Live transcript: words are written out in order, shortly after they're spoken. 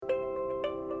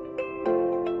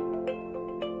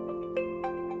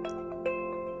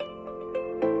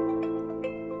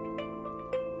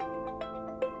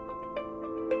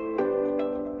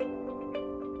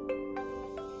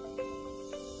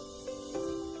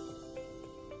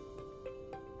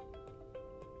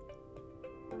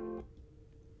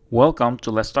Welcome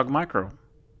to Let's Talk Micro.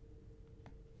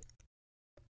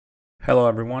 Hello,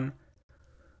 everyone.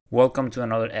 Welcome to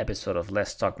another episode of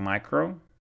Let's Talk Micro.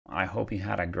 I hope you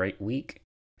had a great week.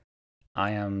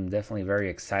 I am definitely very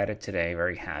excited today,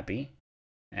 very happy,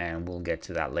 and we'll get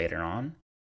to that later on.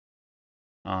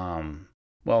 Um,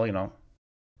 well,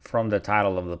 from the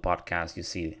title of the podcast, you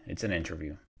see it's an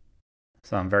interview.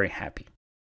 So I'm very happy.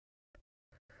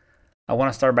 I want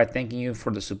to start by thanking you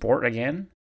for the support again.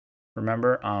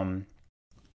 Remember,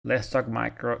 Let's Talk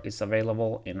Micro is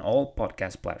available in all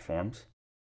podcast platforms.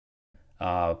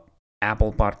 Uh,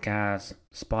 Apple Podcasts,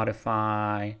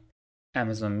 Spotify,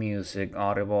 Amazon Music,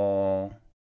 Audible,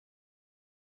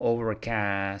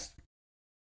 Overcast,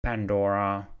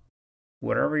 Pandora,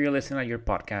 wherever you're listening to your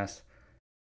podcast,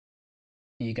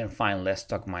 you can find Let's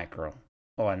Talk Micro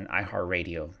on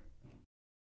iHeartRadio.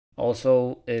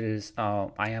 Also,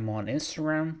 I am on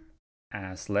Instagram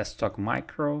as Let's Talk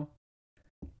Micro,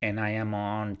 and I am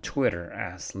on Twitter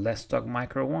as Let's Talk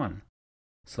Micro One.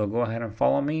 So go ahead and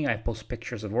follow me. I post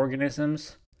pictures of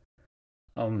organisms.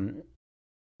 Um,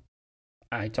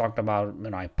 I talked about,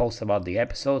 I post about the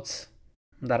episodes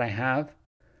that I have,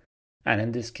 and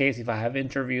in this case, if I have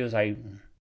interviews, I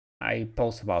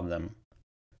post about them.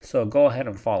 So go ahead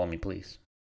and follow me, please.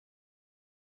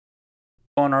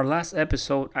 On our last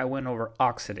episode, I went over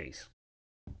oxidase.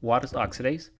 What is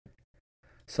oxidase?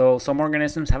 So some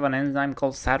organisms have an enzyme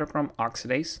called cytochrome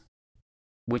oxidase,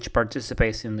 which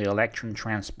participates in the electron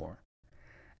transport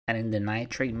and in the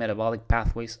nitrate metabolic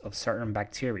pathways of certain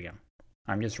bacteria.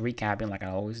 I'm just recapping like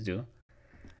I always do.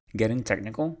 Getting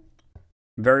technical.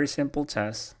 Very simple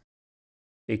test.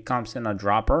 It comes in a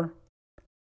dropper,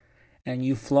 and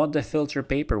you flood the filter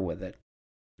paper with it.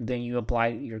 Then you apply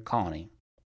your colony.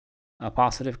 A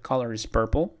positive color is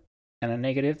purple, and a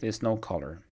negative is no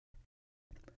color.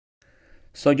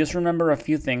 So just remember a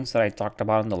few things that I talked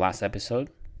about in the last episode.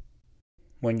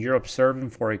 When you're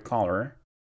observing for a color,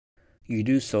 you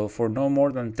do so for no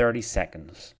more than 30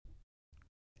 seconds.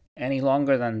 Any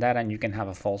longer than that, and you can have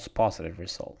a false positive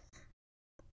result.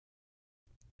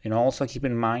 Also keep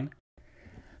in mind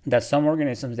that some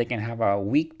organisms, they can have a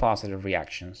weak positive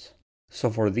reactions. So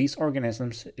for these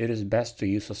organisms, it is best to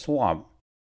use a swab.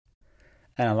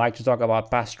 And I like to talk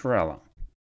about Pasteurella.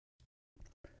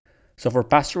 So for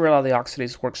Pasteurella, the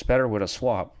oxidase works better with a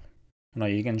swab.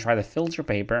 You can try the filter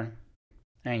paper,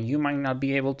 and you might not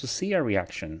be able to see a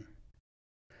reaction.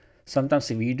 Sometimes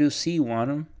if you do see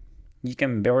one, you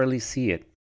can barely see it.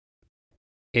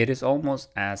 It is almost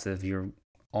as if you're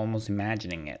almost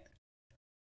imagining it.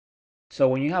 So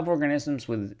when you have organisms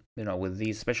with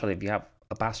these, especially if you have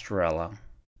a Pasteurella,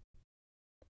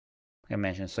 I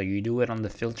mentioned, so you do it on the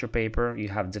filter paper, you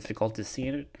have difficulty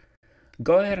seeing it,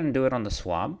 go ahead and do it on the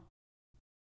swab,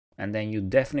 and then you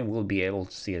definitely will be able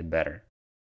to see it better.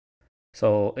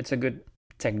 So it's a good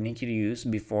technique to use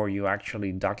before you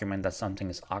actually document that something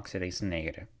is oxidase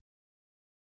negative.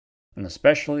 And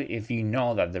especially if you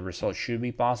know that the result should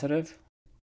be positive,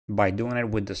 by doing it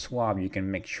with the swab, you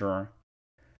can make sure,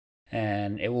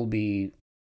 and it will be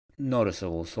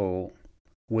noticeable. So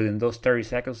within those 30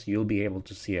 seconds, you'll be able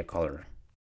to see a color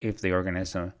if the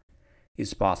organism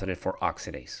is positive for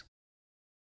oxidase.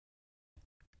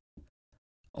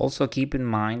 Also keep in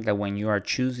mind that when you are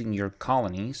choosing your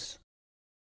colonies,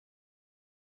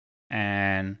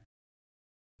 and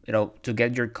to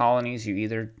get your colonies, you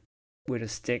either with a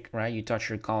stick, right? You touch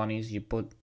your colonies, you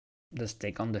put the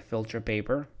stick on the filter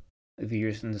paper. If you're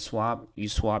using the swab, you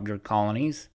swab your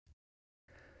colonies.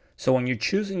 So when you're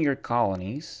choosing your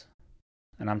colonies,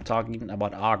 and I'm talking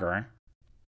about agar,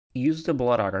 use the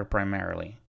blood agar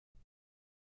primarily.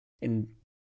 And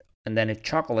then if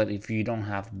chocolate, if you don't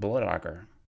have blood agar.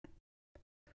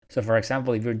 So for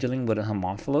example, if you're dealing with a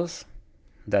Haemophilus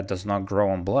that does not grow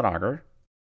on blood agar,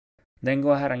 then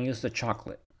go ahead and use the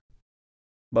chocolate.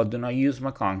 But do not use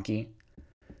MacConkey,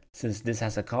 since this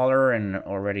has a color and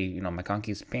already, MacConkey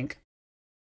is pink.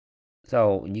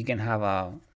 So you can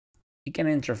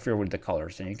interfere with the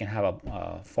colors, and you can have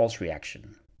a false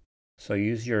reaction. So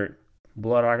use your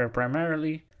blood agar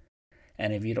primarily,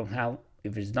 and if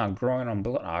it's not growing on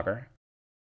blood agar,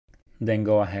 then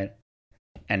go ahead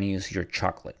and use your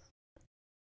chocolate.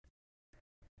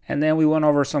 And then we went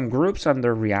over some groups and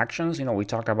their reactions. We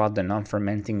talked about the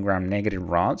non-fermenting gram-negative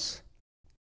rods,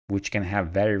 which can have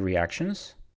varied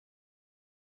reactions,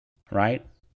 right?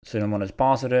 Pseudomonas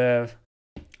positive,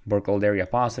 Burkholderia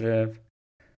positive,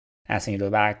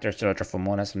 Acinetobacter,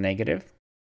 Pseudotrophomonas negative.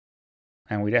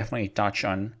 And we definitely touch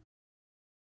on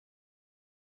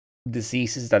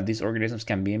diseases that these organisms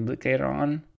can be implicated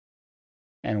on,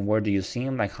 and where do you see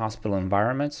them, like hospital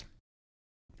environments.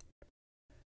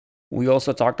 We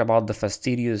also talked about the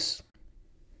fastidious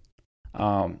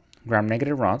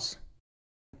gram-negative rods,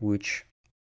 which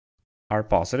are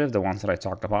positive, the ones that I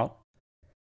talked about.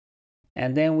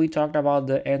 And then we talked about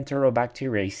the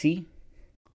Enterobacteriaceae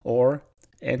or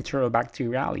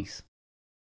Enterobacteriales.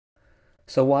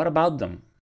 So what about them?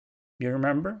 You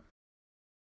remember?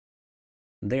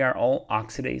 They are all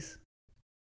oxidase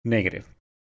negative,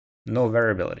 no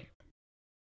variability.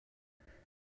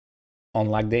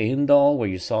 Unlike the indole, where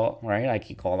you saw, right, like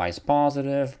E. coli is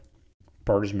positive,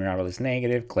 Proteus mirabilis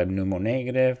negative, Klebpneumo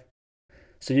negative.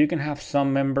 So you can have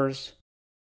some members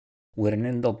with an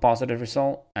indole positive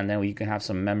result, and then you can have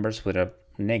some members with a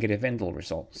negative indole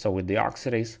result. So with the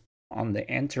oxidase on the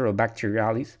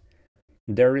Enterobacteriales,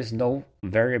 there is no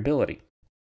variability.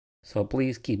 So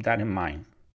please keep that in mind.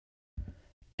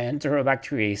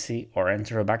 Enterobacteriaceae or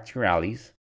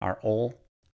Enterobacteriales are all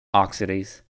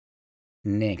oxidase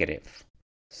negative.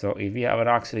 So if you have an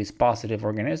oxidase positive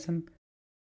organism,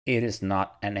 it is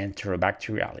not an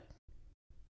Enterobacteriale.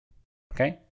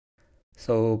 Okay?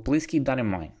 So please keep that in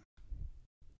mind.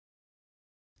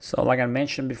 So like I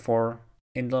mentioned before,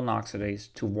 indole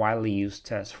oxidase, two widely used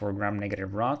tests for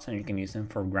gram-negative rods, and you can use them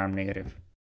for gram-negative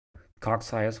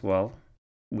cocci as well,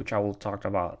 which I will talk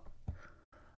about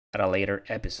at a later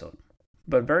episode.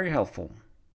 But very helpful.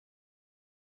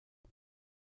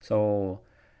 So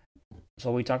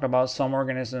we talked about some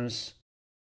organisms.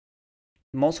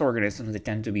 Most organisms, they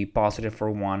tend to be positive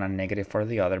for one and negative for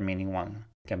the other, meaning one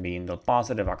can be indole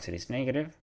positive, oxidase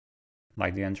negative,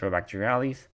 like the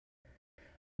Enterobacteriales.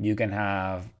 You can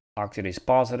have oxidase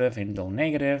positive, indole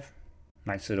negative,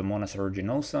 like Pseudomonas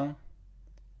aeruginosa.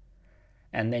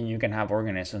 And then you can have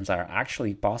organisms that are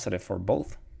actually positive for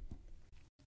both.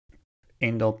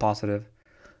 Indole positive,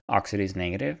 oxidase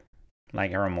negative,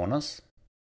 like Aeromonas,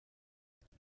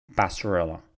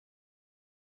 Pastorella.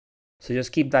 So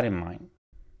just keep that in mind.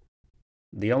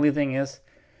 The only thing is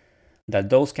that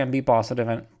those can be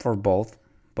positive for both,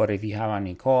 but if you have an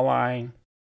E. coli,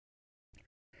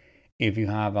 if you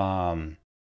have a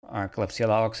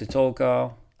Klebsiella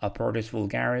oxytoca, a Proteus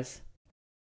vulgaris,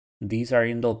 these are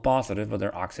indole positive, but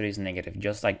they're oxidase negative,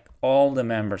 just like all the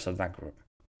members of that group.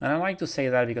 And I like to say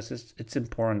that because it's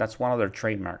important. That's one of their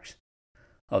trademarks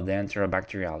of the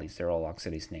Enterobacteriales. They're all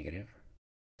oxidase negative.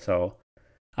 So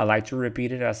I like to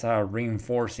repeat it as a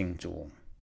reinforcing tool.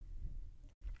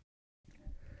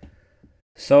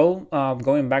 So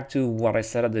going back to what I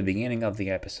said at the beginning of the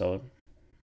episode,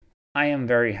 I am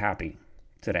very happy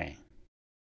today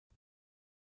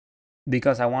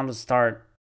because I want to start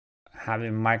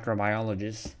having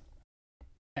microbiologists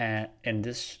in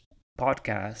this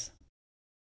podcast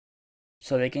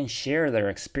so they can share their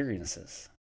experiences.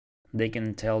 They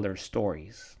can tell their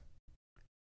stories.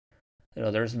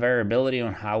 There's variability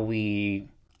on how we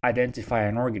identify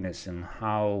an organism,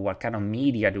 what kind of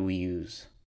media do we use,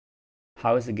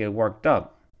 how does it get worked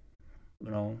up,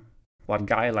 what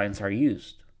guidelines are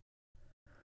used.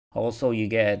 Also, you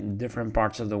get different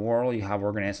parts of the world, you have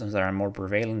organisms that are more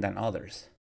prevalent than others.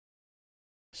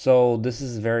 So this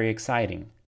is very exciting.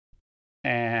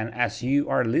 And as you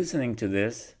are listening to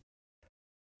this,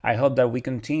 I hope that we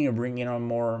continue bringing on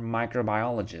more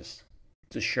microbiologists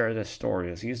to share their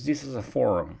stories. Use this as a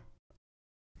forum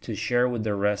to share with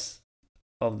the rest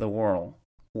of the world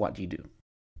what you do.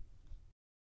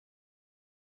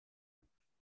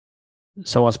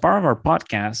 So as part of our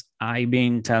podcast, I've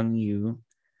been telling you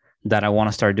that I want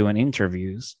to start doing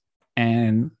interviews,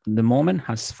 and the moment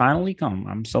has finally come.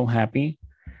 I'm so happy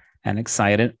and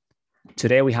excited.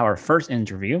 Today we have our first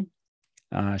interview.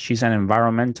 She's an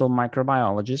environmental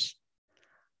microbiologist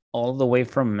all the way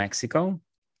from Mexico.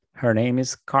 Her name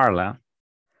is Carla,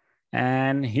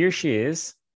 and here she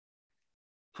is.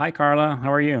 Hi, Carla.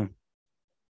 How are you?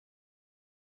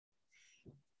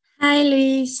 Hi,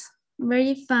 Luis.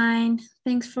 Very fine.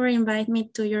 Thanks for inviting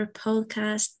me to your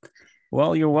podcast.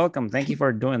 Well, you're welcome. Thank you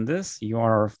for doing this. You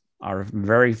are our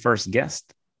very first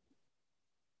guest.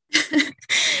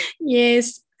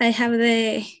 Yes, I have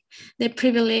the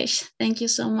privilege. Thank you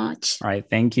so much. All right,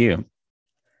 thank you.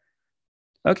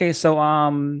 Okay, so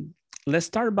let's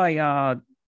start by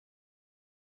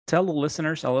tell the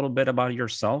listeners a little bit about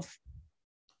yourself.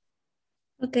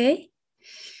 Okay.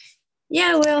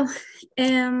 Yeah, well,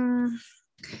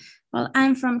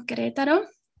 I'm from Querétaro.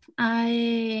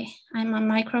 I'm a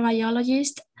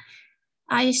microbiologist.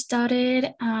 I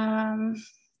studied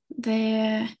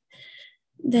the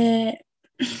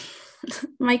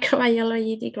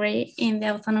microbiology degree in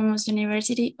the Autonomous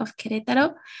University of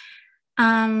Querétaro.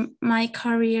 My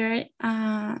career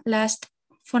lasts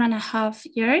 4.5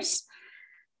 years.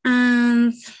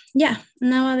 And yeah,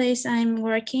 nowadays I'm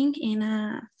working in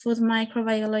a food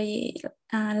microbiology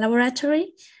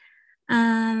laboratory.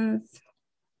 And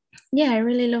yeah, I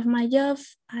really love my job.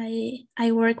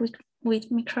 I work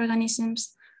with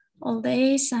microorganisms all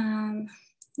days, and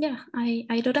yeah,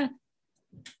 I do that.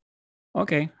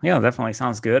 Okay, yeah, definitely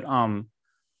sounds good.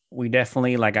 We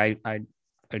definitely like I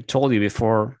told you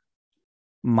before,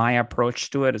 my approach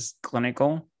to it is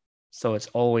clinical, so it's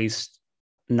always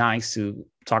nice to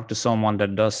talk to someone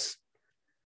that does,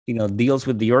 deals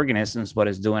with the organisms, but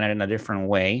is doing it in a different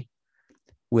way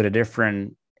with a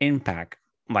different impact.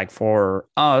 Like for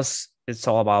us, it's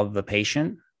all about the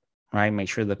patient, right? Make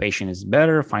sure the patient is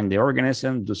better, find the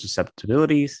organism, do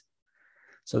susceptibilities,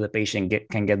 so the patient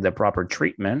can get the proper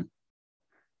treatment.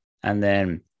 And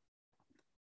then,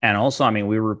 and also, I mean,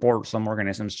 we report some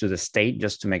organisms to the state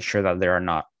just to make sure that there are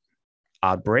not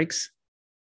outbreaks.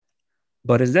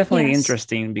 But it's definitely Yes.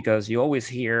 interesting because you always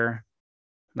hear,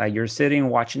 like, you're sitting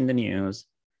watching the news,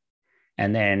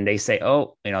 and then they say,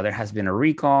 oh, there has been a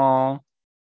recall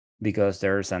because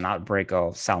there's an outbreak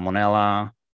of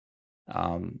salmonella.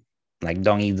 Um, like,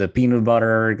 don't eat the peanut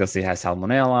butter because it has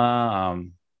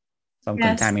salmonella. Some Yes.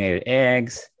 contaminated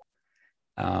eggs,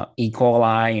 E.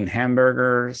 coli in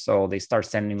hamburgers. So they start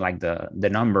sending like the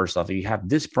numbers of, if you have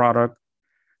this product,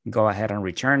 go ahead and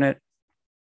return it.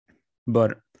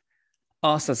 But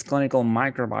us as clinical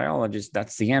microbiologists,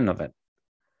 that's the end of it.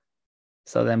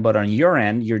 So then, but on your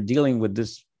end, you're dealing with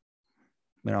this,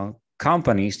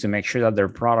 companies to make sure that their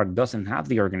product doesn't have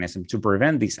the organism to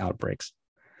prevent these outbreaks.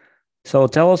 So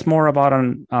tell us more about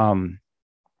an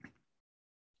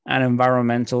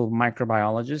environmental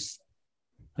microbiologist.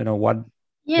 What do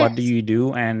Yes. you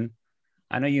do? And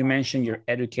I know you mentioned your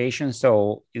education.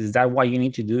 So is that what you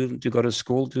need to do to go to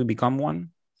school to become one?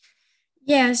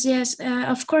 Yes, yes.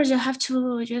 Of course, you have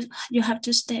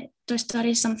to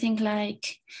study something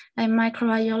like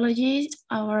microbiology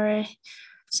or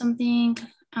something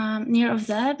near of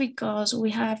that, because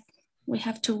we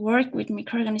have to work with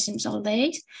microorganisms all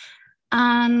day.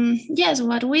 Yes,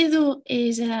 what we do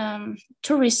is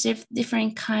to receive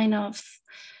different kind of,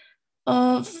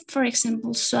 for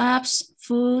example, swabs,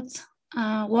 food,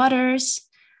 waters,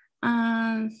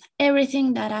 and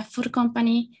everything that a food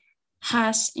company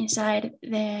has inside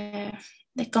the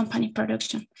company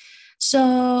production.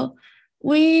 So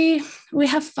we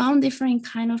have found different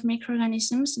kind of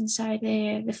microorganisms inside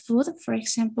the food. For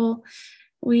example,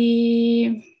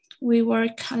 we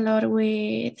work a lot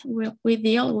we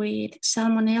deal with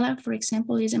salmonella, for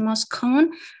example, is the most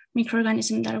common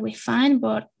microorganism that we find,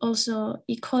 but also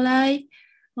E. coli,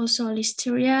 also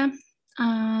listeria,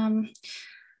 um,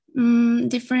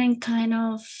 different kind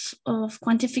of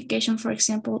quantification, for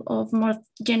example, of more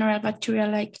general bacteria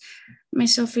like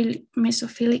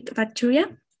mesophilic bacteria.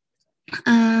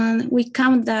 And we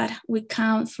count,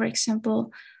 for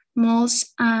example,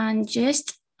 molds and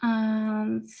yeast,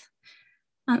 and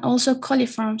also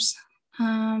coliforms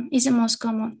is the most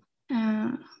common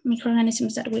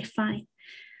microorganisms that we find.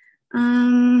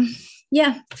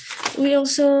 Yeah, we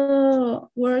also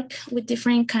work with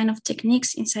different kind of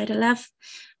techniques inside the lab.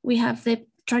 We have the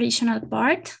traditional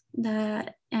part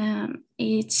that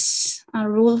it's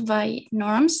ruled by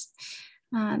norms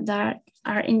that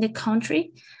are in the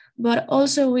country, but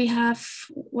also we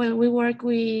work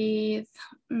with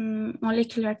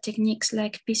molecular techniques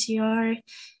like PCR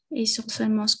is also the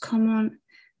most common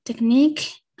technique,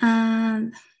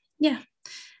 and yeah,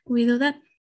 we do that.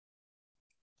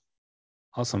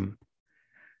 Awesome.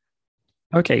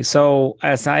 Okay, so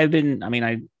as I've been, I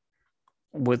mean,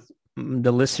 with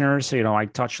the listeners, I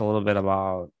touched a little bit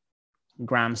about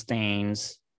gram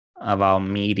stains, about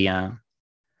media.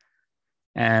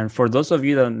 And for those of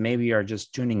you that maybe are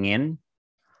just tuning in,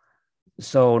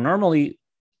 so normally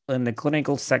in the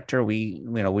clinical sector, we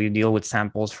deal with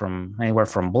samples from anywhere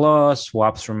from blood,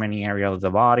 swabs from any area of the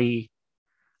body,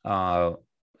 uh,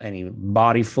 any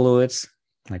body fluids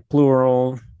like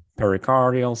pleural,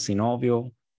 pericardial,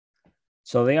 synovial.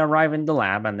 So they arrive in the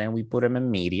lab, and then we put them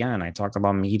in media. And I talked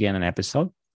about media in an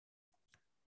episode.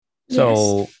 Yes.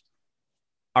 So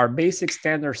our basic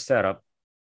standard setup,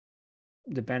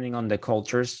 depending on the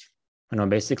cultures,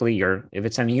 basically if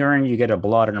it's an urine, you get a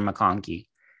blood and a McConkey.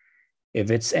 If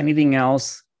it's anything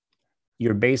else,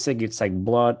 your basic, it's like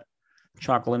blood,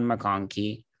 chocolate,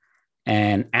 McConkey,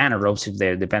 and anaerobes, if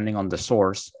they're depending on the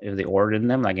source, if they ordered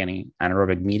them, like any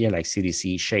anaerobic media, like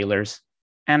CDC, Shaler's,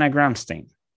 and a gram stain.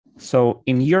 So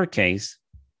in your case,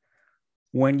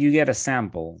 when you get a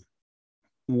sample,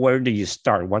 where do you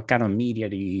start? What kind of media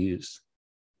do you use?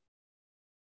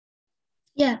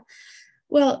 Yeah.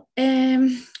 Well,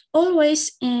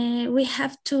 always we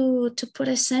have to put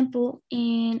a sample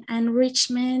in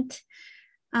enrichment,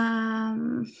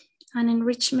 an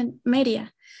enrichment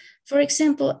media. For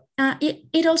example,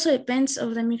 it also depends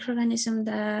of the microorganism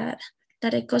that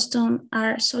a custom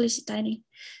are soliciting.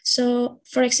 So,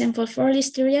 for example, for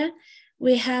Listeria,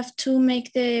 we have to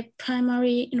make the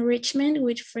primary enrichment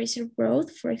with Fraser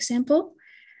broth, for example.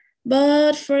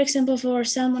 But for example, for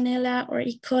Salmonella or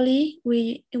E. coli,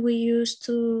 we used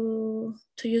to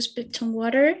use Peptone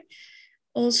water.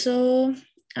 Also,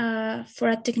 for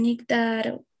a technique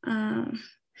that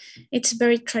it's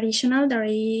very traditional, there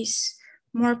is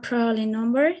more probably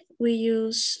number, we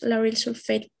use lauryl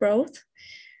sulfate broth.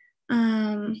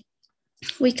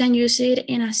 We can use it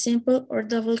in a simple or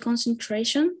double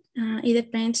concentration. It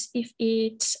depends if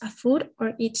it's a food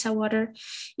or it's a water.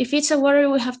 If it's a water,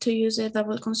 we have to use a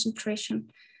double concentration.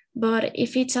 But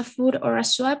if it's a food or a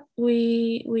swab,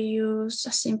 we use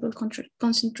a simple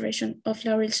concentration of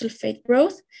lauryl sulfate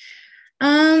broth.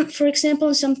 For example,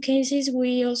 in some cases,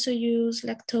 we also use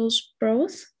lactose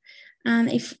broth.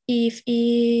 And if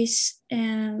is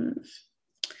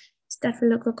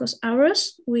Staphylococcus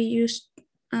aureus, we use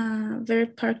Very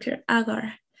Parker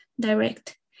agar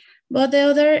direct. But the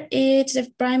other is the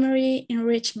primary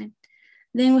enrichment.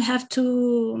 Then we have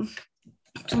to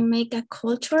make a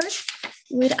culture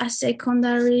with a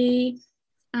secondary,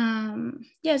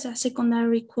 a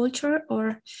secondary culture,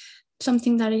 or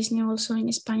something that is new also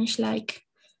in Spanish, like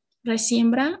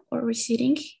resiembra or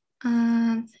reseeding.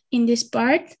 In this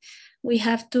part, we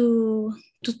have to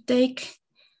take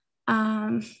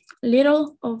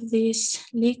little of this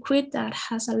liquid that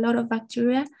has a lot of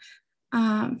bacteria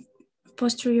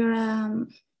posterior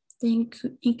the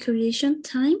incubation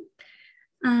time.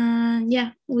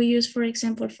 And we use, for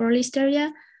example, for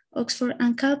Listeria, Oxford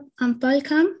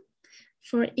Amplicam,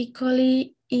 for E.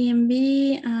 coli, EMB,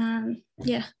 and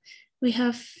we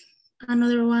have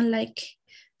another one like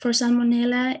for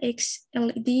Salmonella,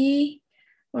 XLD,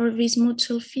 or bismuth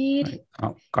sulfide.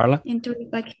 Oh, Carla?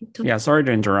 Yeah, sorry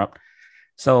to interrupt.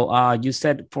 So you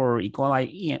said for E.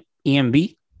 coli,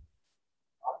 EMB?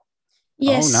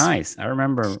 Yes. Oh, nice. I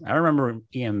remember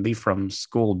EMB from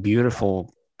school.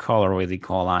 Beautiful color with E.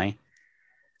 coli.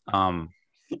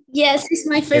 Yes, it's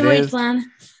my favorite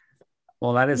one.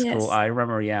 Well, that is cool. I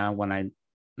remember, when I,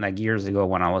 like years ago,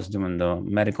 when I was doing the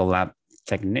medical lab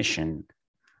technician,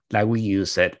 like we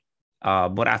use it.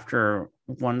 But after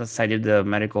once I did the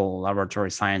medical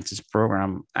laboratory sciences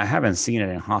program, I haven't seen it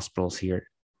in hospitals here.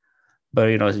 But,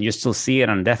 you still see it,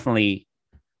 and definitely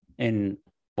in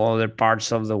other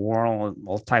parts of the world,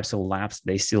 all types of labs,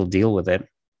 they still deal with it.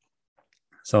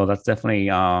 So that's definitely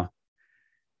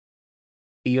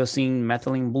eosine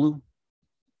methylene blue.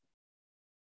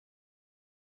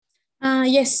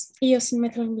 Yes, eosine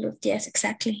methylene blue. Yes,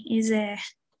 exactly. Is a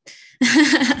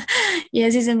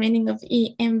yes, it's the meaning of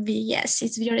EMB. Yes,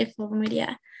 it's beautiful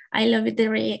media. I love it. The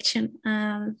reaction.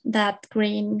 That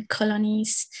green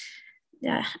colonies,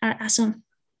 are awesome.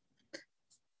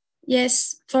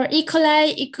 Yes, for E.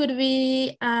 coli, it could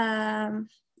be one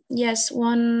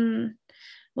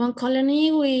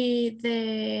colony with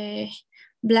the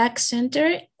black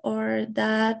center or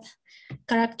that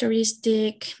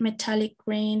characteristic metallic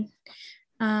grain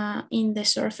in the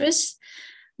surface.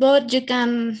 But you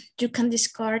can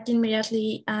discard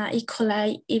immediately E.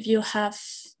 coli if you have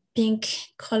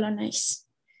pink colonies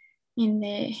in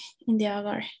the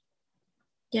agar.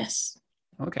 Yes.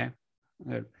 Okay,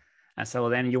 good. And so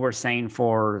then you were saying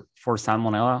for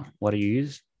Salmonella, what do you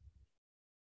use?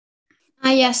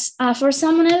 Yes, for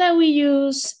Salmonella we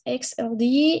use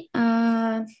XLD,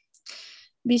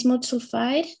 bismuth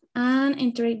sulfide, and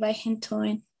enteric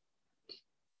bihentoin.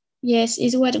 Yes,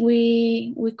 it's what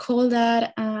we call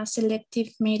that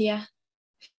selective media.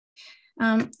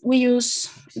 We use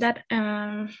that,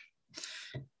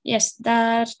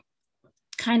 that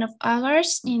kind of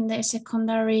agars in the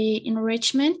secondary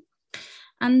enrichment.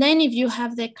 And then if you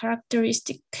have the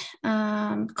characteristic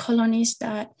colonies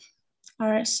that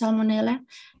are Salmonella,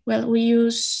 well, we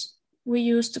use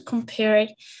to compare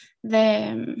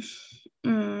the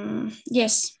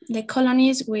the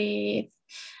colonies with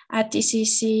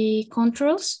ATCC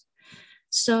controls.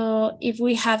 So if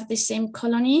we have the same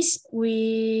colonies,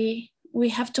 we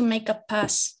have to make a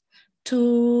pass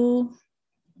to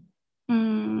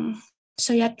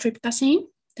soya tryptazine,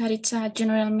 that it's a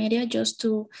general media, just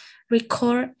to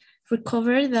recover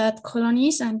that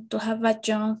colonies and to have a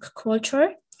young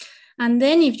culture. And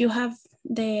then if you have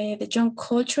the young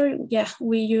culture,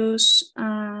 we use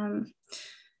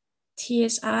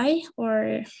TSI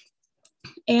or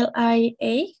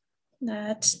LIA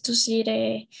That's to see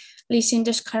the lysine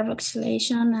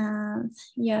descarboxylation and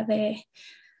yeah,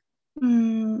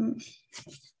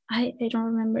 I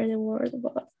don't remember the word,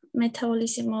 but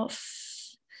metabolism of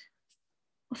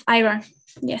iron.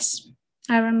 Yes,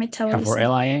 iron metabolism. And for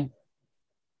LIA?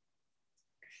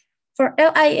 For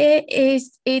LIA,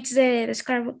 it's the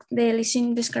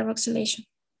lysine descarboxylation.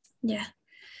 Yeah,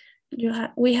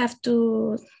 we have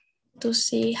to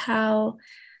see how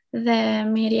the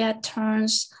media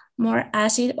turns more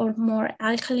acid or more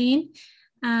alkaline,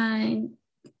 and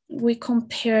we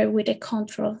compare with the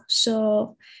control.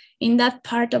 So in that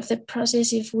part of the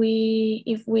process, if we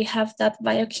have that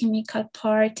biochemical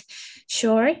part,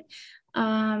 sure,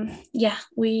 yeah,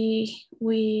 we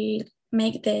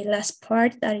make the last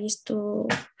part, that is to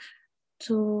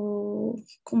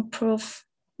improve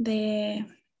the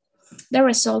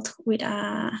result with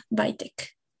a Vitek.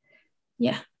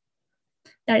 Yeah,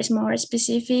 that is more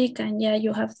specific, and yeah,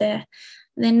 you have the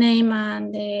name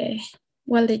and the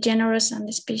genus and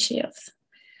the species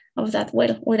of that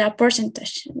well with a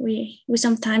percentage. We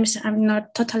sometimes, I'm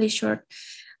not totally sure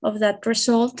of that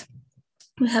result.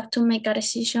 We have to make a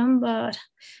decision, but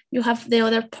you have the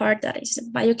other part that is the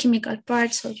biochemical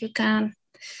part, so you can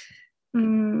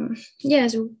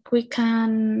yes, we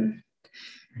can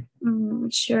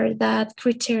share that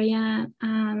criteria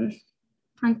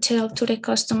and tell to the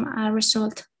customer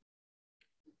result.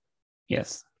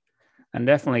 Yes, and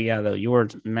definitely, yeah. You were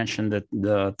mentioned that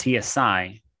the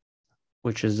TSI,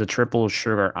 which is the triple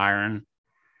sugar iron,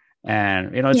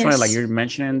 and it's yes. funny, like you're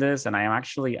mentioning this, and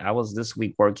I was this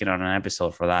week working on an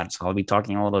episode for that, so I'll be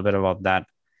talking a little bit about that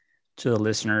to the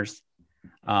listeners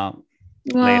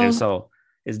later. So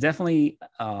it's definitely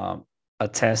a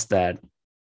test that,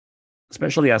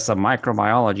 especially as a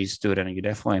microbiology student, you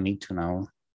definitely need to know.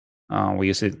 We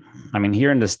use it. I mean,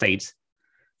 here in the States,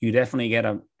 you definitely get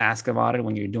asked about it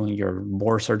when you're doing your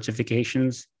board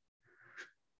certifications.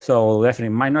 So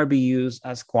definitely might not be used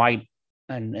as quite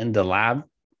in the lab,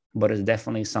 but it's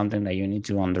definitely something that you need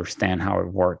to understand how it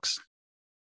works.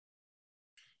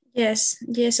 Yes,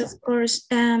 of course.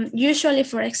 Usually,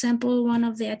 for example, one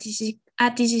of the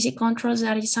ATCC controls,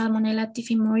 that is Salmonella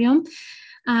typhimurium,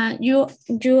 you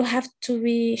have to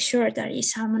be sure that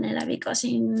it's Salmonella, because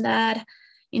in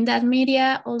that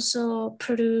media also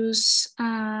produce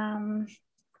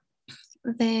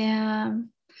the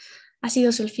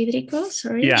ácido sulfídrico,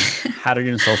 sorry. Yeah,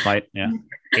 hydrogen sulfide, yeah,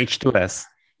 H2S.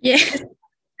 Yeah.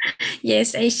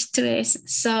 Yes, H2S.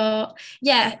 So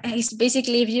yeah, it's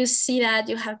basically, if you see that,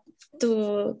 you have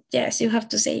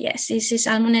to say yes, this is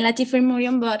Salmonella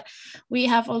typhimurium, but we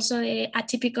have also the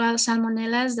atypical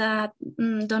salmonellas that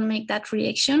don't make that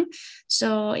reaction.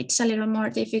 So it's a little more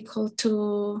difficult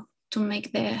to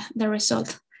make the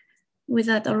result with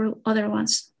that or other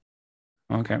ones.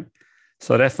 Okay.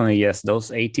 So definitely, yes, those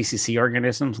ATCC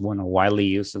organisms were widely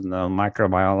used in the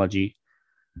microbiology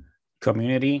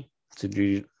community to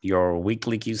do your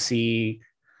weekly QC,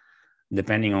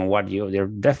 depending on what they're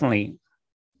definitely,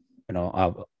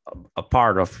 a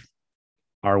part of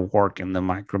our work in the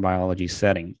microbiology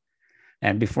setting.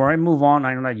 And before I move on,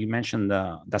 I know that you mentioned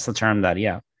that's a term that,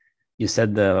 yeah, you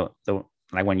said the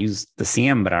like when you use the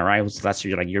siembra, right? So that's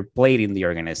you're plating the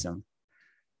organism.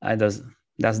 That's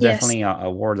yes. Definitely a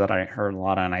word that I heard a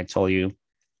lot. And I told you,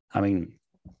 I mean,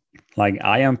 like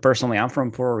I'm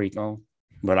from Puerto Rico,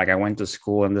 but like I went to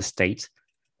school in the States.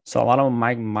 So a lot of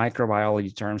my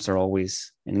microbiology terms are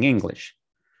always in English,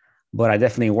 but I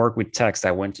definitely work with text.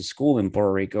 I went to school in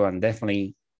Puerto Rico, and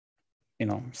definitely,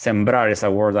 sembrar is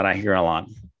a word that I hear a lot.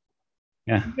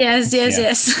 Yeah. Yes.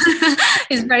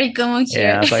 It's very common here.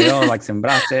 Yeah, it's like, like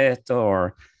sembraste esto,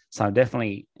 or so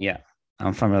definitely, yeah,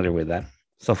 I'm familiar with that.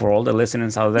 So for all the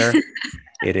listeners out there,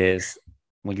 it is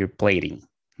when you're plating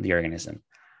the organism.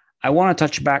 I want to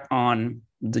touch back on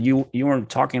you were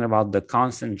talking about the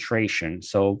concentration.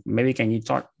 So maybe can you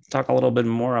talk a little bit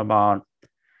more about,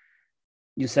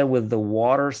 you said with the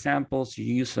water samples, you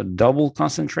use a double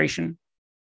concentration?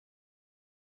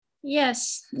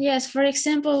 Yes. For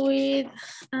example, with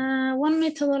one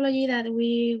methodology that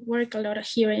we work a lot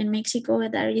here in Mexico,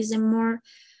 that is a more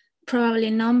probably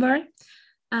number.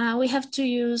 We have to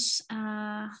use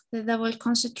the double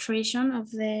concentration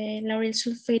of the lauryl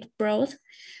sulfate broth,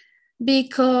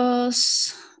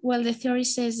 because, well, the theory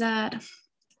says that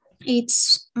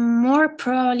it's more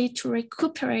probably to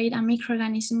recuperate a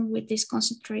microorganism with this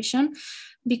concentration,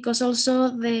 because also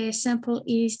the sample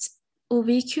is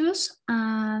ubiquitous,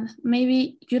 and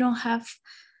maybe you don't have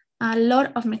a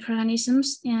lot of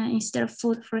microorganisms instead of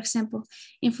food. For example,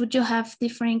 in food you have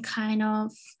different kind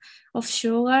of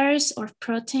sugars or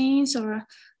proteins or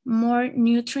more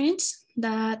nutrients.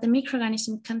 that the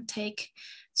microorganism can take.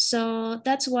 So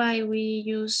that's why we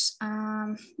use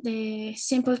the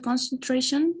simple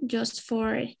concentration just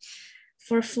for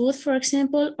food, for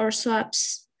example, or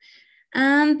swabs.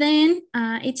 And then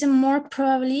it's a more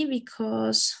probably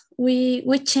because we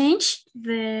change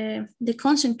the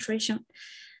concentration.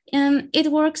 And it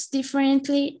works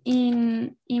differently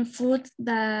in food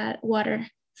than water.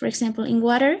 For example, in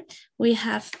water, we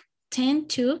have 10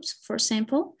 tubes for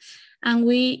sample, and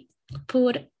we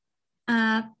put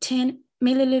 10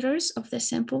 milliliters of the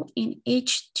sample in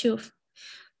each tube.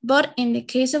 But in the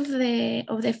case of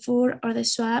the food or the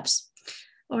swabs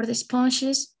or the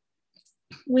sponges,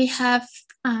 we have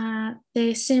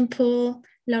the simple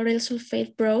lauryl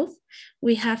sulfate broth.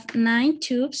 We have 9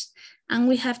 tubes, and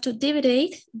we have to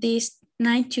divide these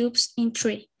 9 tubes in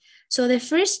 3. So the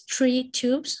first 3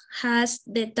 tubes has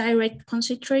the direct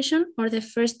concentration or the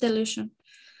first dilution.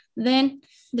 Then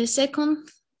the second,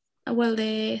 well,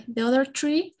 the other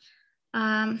 3,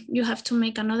 you have to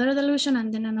make another dilution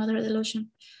and then another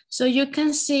dilution. So you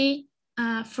can see,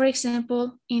 for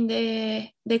example, in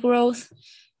the growth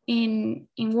in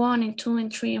 1 and 2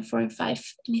 and 3 and 4 and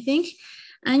 5, anything.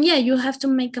 And yeah, you have to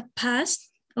make a pass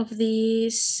of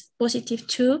these positive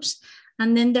tubes,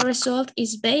 and then the result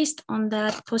is based on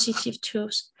that positive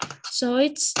tubes. So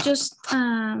it's just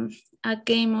a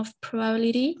game of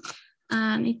probability,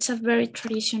 and it's a very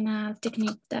traditional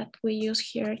technique that we use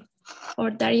here,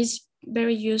 or that is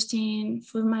very used in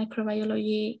food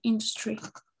microbiology industry.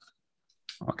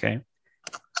 Okay.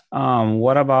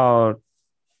 What about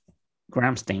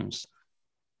gram stains?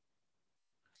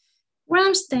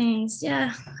 Gram stains,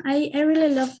 yeah, I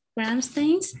really love gram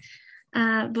stains.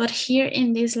 But here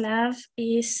in this lab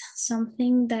is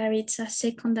something that it's a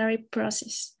secondary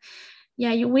process.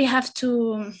 Yeah, we have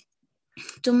to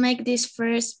make this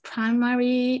first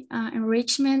primary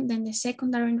enrichment, then the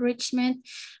secondary enrichment.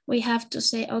 We have to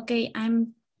say, okay,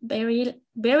 I'm very,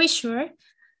 very sure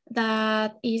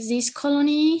that is this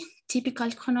colony, typical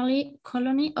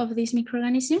colony of this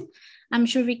microorganism. I'm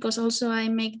sure because also I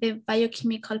make the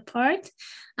biochemical part,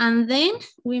 and then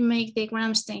we make the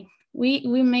gram stain. We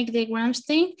make the gram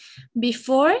stain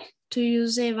before to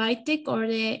use the Vitek or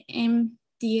the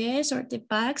MDS or the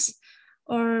PAX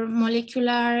or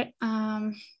molecular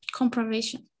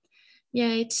comparison.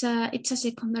 Yeah, it's a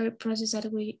secondary process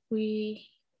that we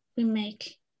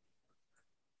make.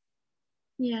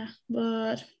 Yeah,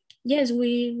 but yes,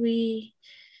 we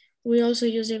also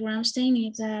use the gram stain.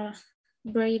 It's a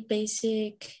very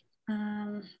basic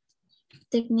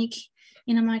technique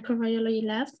in a microbiology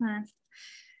lab, and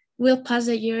we'll pass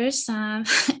the years, and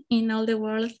in all the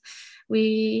world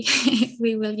we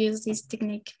we will use this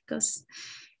technique because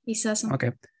it's awesome.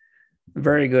 Okay,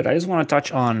 very good. I just want to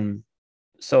touch on,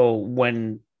 so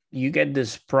when you get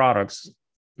these products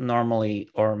normally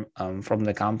or from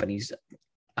the companies,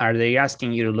 are they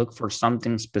asking you to look for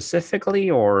something specifically,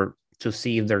 or to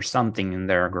see if there's something in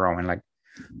there growing, like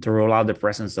to rule out the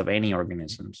presence of any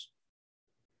organisms?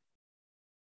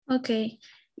 Okay.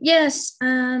 Yes.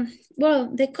 Well,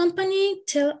 the company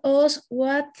tell us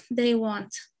what they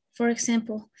want. For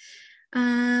example,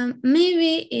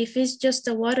 maybe if it's just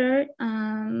a water,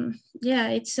 yeah,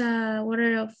 it's a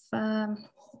water of,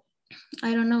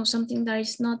 I don't know, something that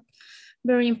is not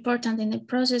very important in the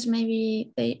process.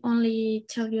 Maybe they only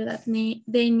tell you that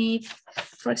they need,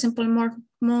 for example,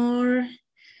 more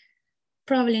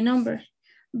probably number.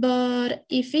 But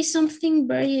if it's something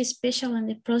very special in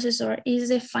the process, or is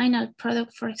the final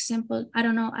product, for example, I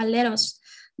don't know, a lettuce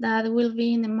that will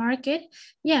be in the market,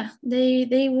 yeah,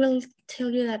 they will tell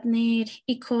you that need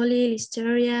E. coli,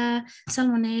 Listeria,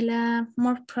 Salmonella,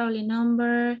 more probably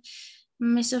number,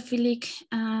 Mesophilic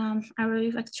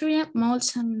aerobic bacteria,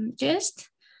 molds and yeast.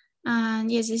 And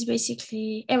yes, it's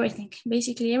basically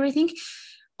everything,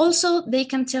 Also, they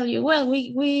can tell you, well,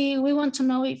 we want to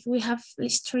know if we have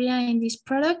Listeria in this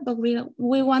product, but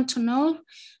we want to know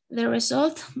the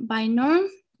result by norm,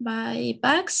 by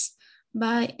PAX,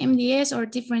 by MDS, or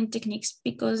different techniques,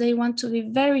 because they want to be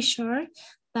very sure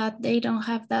that they don't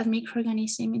have that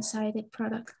microorganism inside the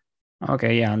product.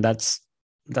 Okay, yeah, and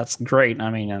that's great.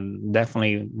 I mean, and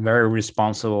definitely very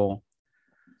responsible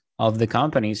of the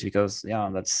companies, because yeah,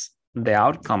 that's the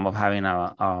outcome of having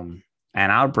an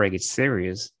outbreak. It's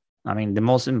serious. I mean, the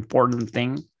most important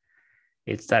thing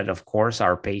is that, of course,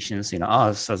 our patients,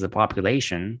 us as a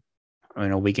population,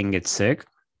 we can get sick.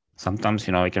 Sometimes,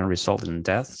 it can result in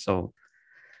death. So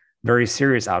very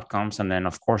serious outcomes. And then,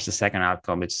 of course, the second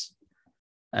outcome,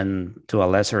 and to a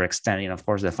lesser extent, of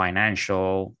course, the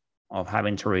financial of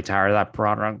having to retire that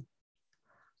product.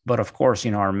 But of course,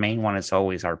 our main one is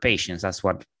always our patients. That's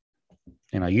what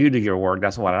You do your work.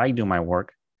 That's what I do my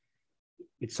work.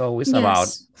 It's always about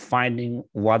Yes. finding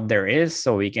what there is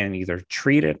so we can either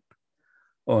treat it,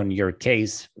 or in your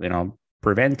case,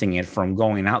 preventing it from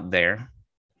going out there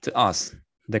to us,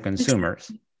 the consumers.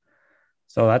 Exactly.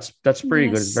 So that's pretty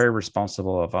good. It's Yes. very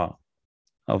responsible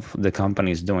of the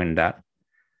companies doing that.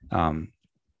 Um,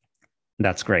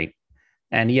 that's great.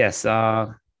 And yes,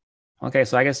 okay,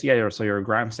 so I guess so your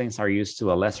gram stains are used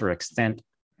to a lesser extent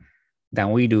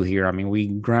than we do here. I mean, we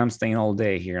gram stain all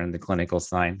day here in the clinical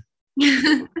side.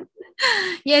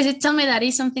 Yes, you told me that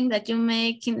is something that you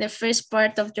make in the first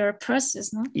part of your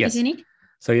process, no? Yes. Isn't it?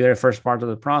 So either the first part of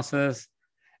the process,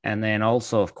 and then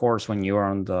also, of course, when you're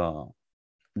on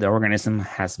the organism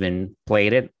has been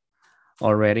plated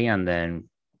already, and then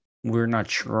we're not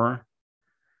sure.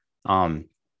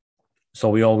 So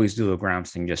we always do a gram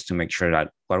stain just to make sure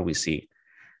that what we see.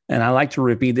 And I like to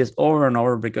repeat this over and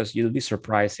over because you'll be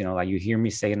surprised, like you hear me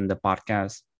say it in the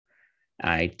podcast.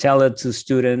 I tell it to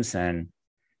students, and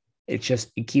it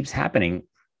keeps happening.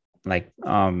 Like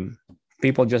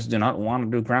people just do not want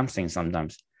to do gram stain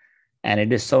sometimes, and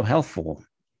it is so helpful.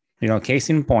 Case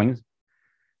in point,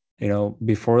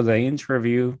 before the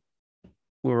interview,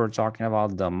 we were talking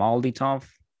about the MALDI-TOF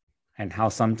and how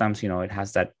sometimes it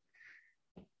has that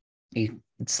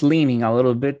it's leaning a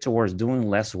little bit towards doing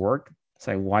less work. It's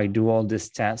like, why do all this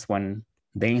tests when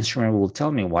the instrument will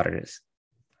tell me what it is?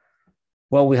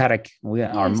 Well, we had our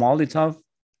Yes. MALDI-TOF.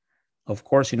 Of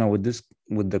course, with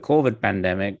the COVID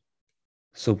pandemic,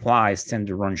 supplies tend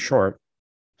to run short.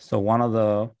 So one of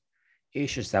the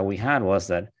issues that we had was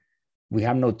that we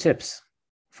have no tips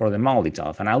for the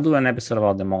MALDI-TOF, and I'll do an episode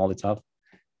about the MALDI-TOF.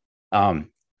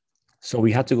 So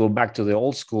we had to go back to the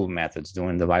old school methods,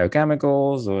 doing the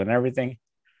biochemicals and everything.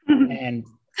 And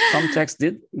some techs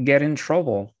did get in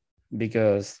trouble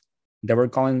because they were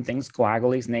calling things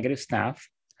coagulase negative staph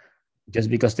just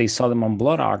because they saw them on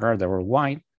blood agar, they were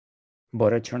white,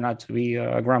 but it turned out to be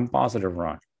a gram positive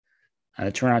run. And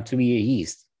it turned out to be a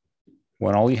yeast.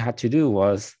 When all you had to do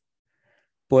was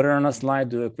put it on a slide,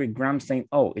 do a quick gram stain.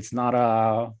 Oh, it's not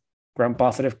a gram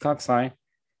positive cocci.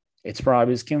 It's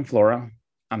probably skin flora.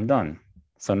 I'm done.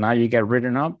 So now you get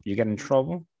written up, you get in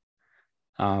trouble.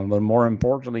 But more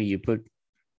importantly, you put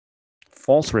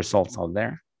false results out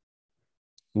there,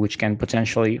 which can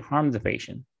potentially harm the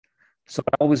patient. So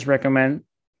I always recommend,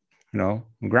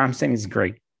 gram stain is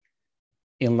great.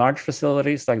 In large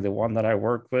facilities like the one that I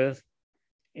work with,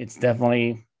 it's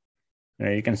definitely,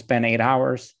 you can spend 8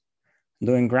 hours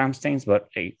doing gram stains, but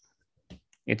hey,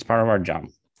 it's part of our job.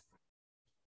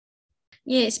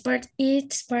 Yeah, it's part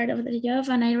of the job,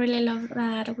 and I really love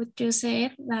that what you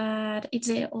said, that it's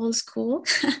a old school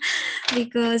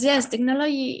because yes,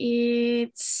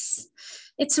 technology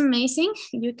it's amazing.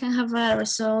 You can have a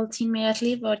result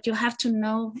immediately, but you have to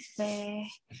know the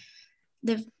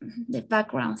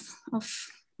background of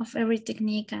every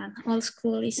technique, and old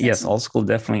school is Yes, awesome. old school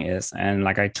definitely is. And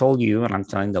like I told you, and I'm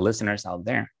telling the listeners out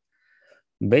there,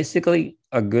 basically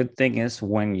a good thing is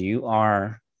when you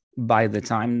are, by the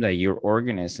time that your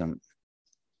organism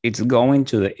it's going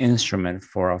to the instrument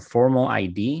for a formal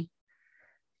ID,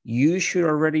 you should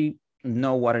already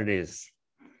know what it is,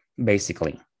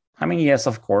 basically. I mean, yes,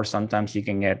 of course, sometimes it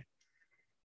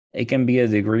can be a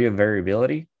degree of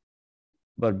variability,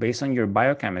 but based on your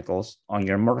biochemicals, on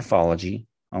your morphology,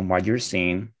 on what you're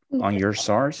seeing, on your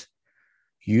SARS,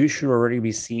 you should already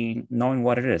be knowing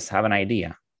what it is, have an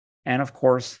idea. And of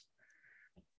course,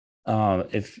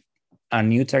 if a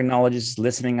new technologist is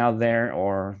listening out there,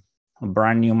 or a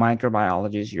brand new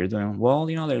microbiologist, you're doing, well,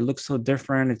 they look so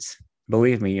different.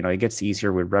 Believe me, it gets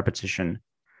easier with repetition.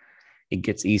 It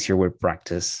gets easier with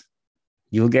practice.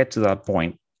 You'll get to that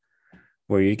point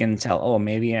where you can tell, oh,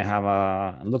 maybe it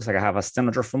looks like I have a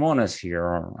Stenotrophomonas here,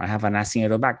 or I have an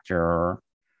Acinetobacter, or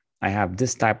I have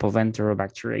this type of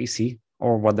Enterobacteriaceae,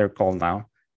 or what they're called now,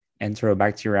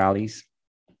 Enterobacteriales.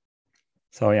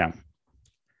 So yeah.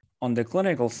 On the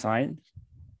clinical side,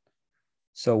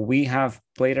 so we have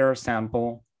plated our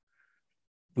sample,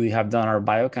 we have done our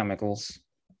biochemicals.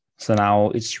 So now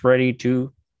it's ready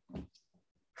to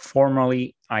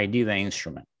formally ID the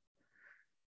instrument.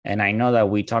 And I know that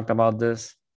we talked about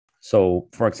this. So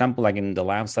for example, like in the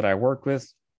labs that I work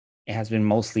with, it has been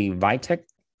mostly Vitek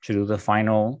to do the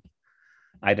final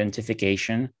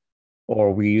identification,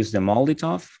 or we use the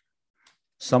MALDI-TOF.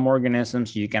 Some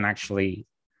organisms you can actually,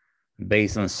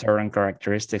 based on certain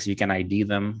characteristics, you can ID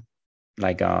them.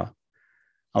 Like I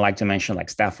like to mention like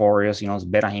Staph aureus, it's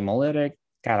beta hemolytic,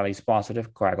 catalase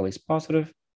positive, coagulase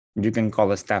positive. You can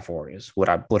call it Staph aureus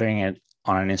without putting it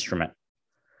on an instrument.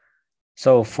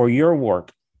 So for your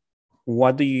work,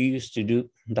 what do you use to do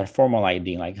that formal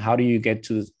ID? Like, how do you get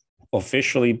to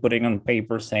officially putting on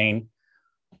paper saying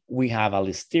we have a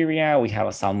Listeria, we have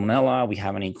a Salmonella, we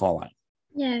have an E. coli?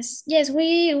 Yes, yes,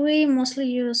 we mostly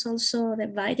use also the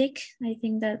VIDIC. I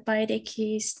think that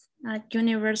VIDIC is a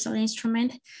universal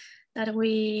instrument that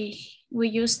we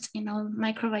used in all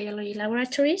microbiology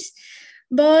laboratories.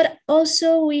 But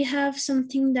also we have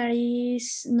something that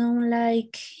is known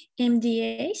like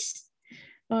MDAs.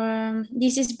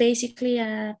 This is basically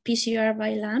a PCR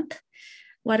by lamp.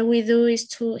 What we do is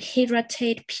to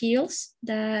hydratate pills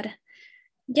that,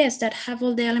 yes, that have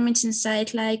all the elements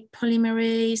inside, like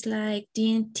polymerase, like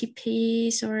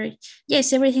DNTPs, or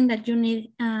yes, everything that you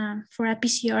need for a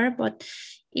PCR, but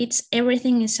it's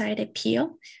everything inside a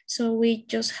pill. So we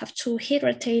just have to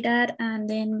hydratate that and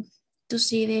then to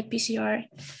see the PCR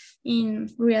in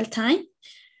real time.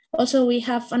 Also, we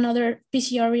have another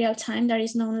PCR real time that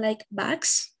is known like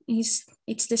BACS.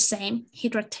 It's the same,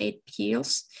 hydratate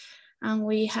pills. And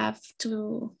we have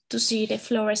to see the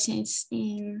fluorescence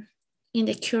in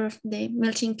the curve, the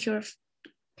melting curve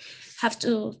have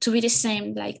to be the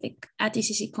same like the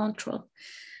ATCC control.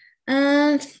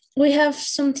 And we have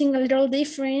something a little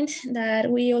different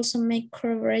that we also make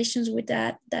collaborations with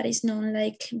that is known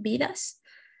like VIDAS.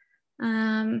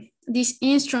 This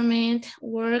instrument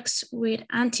works with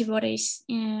antibodies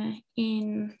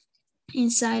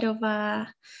inside of a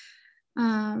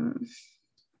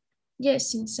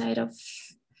inside of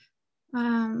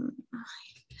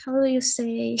how do you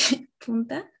say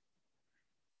punta?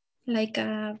 Like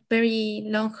a very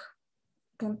long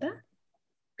punta.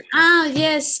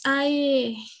 Yes,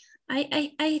 I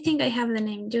think I have the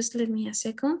name. Just let me a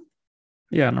second.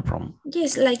 Yeah, no problem.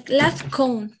 Yes, like live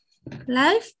cone.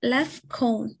 Live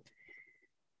cone.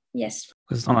 Yes.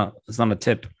 It's not a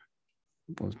tip.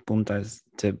 Punta is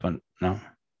tip, but no.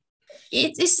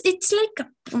 It's like a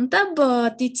punta,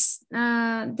 but it's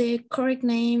the correct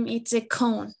name. It's a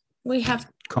cone. We have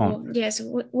cone. Yes,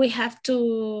 we have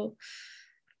to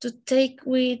take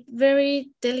with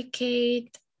very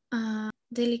delicate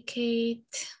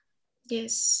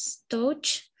yes,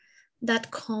 touch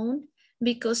that cone,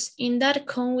 because in that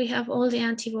cone we have all the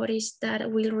antibodies that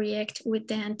will react with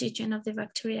the antigen of the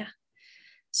bacteria.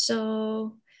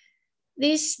 So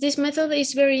this method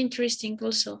is very interesting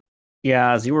also.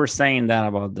 Yeah, as you were saying that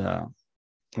about the,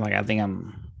 like, I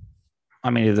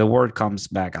mean, if the word comes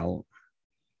back, I'll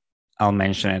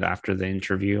mention it after the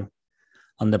interview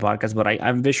on the podcast, but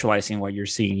I'm visualizing what you're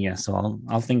seeing. Yeah. So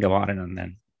I'll think about it and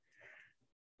then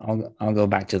I'll go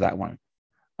back to that one.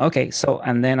 Okay. So,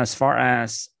 and then as far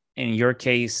as in your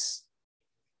case,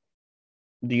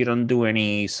 you don't do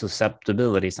any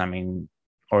susceptibilities, I mean,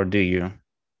 or do you?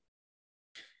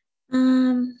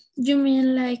 You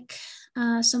mean like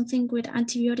something with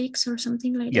antibiotics or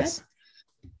something like yes. that?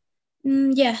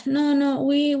 Yeah, no,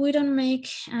 we don't make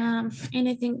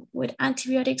anything with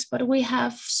antibiotics, but we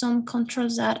have some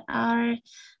controls that are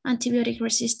antibiotic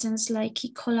resistance, like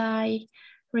E. coli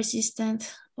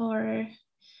resistant, or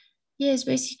yes,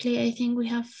 basically I think we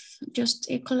have just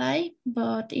E. coli,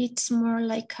 but it's more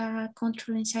like a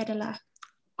control inside the lab.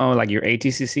 Oh, like your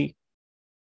ATCC?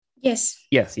 Yes.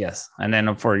 Yes. And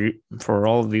then for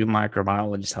all of you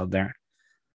microbiologists out there,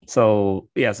 so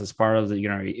yes, as part of the,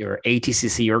 your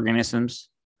ATCC organisms,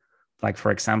 like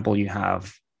for example,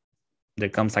 there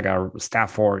comes like a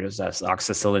Staph aureus that's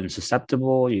oxacillin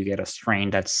susceptible. You get a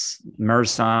strain that's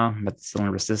MRSA, but still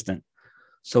resistant.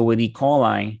 So with E.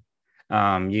 coli,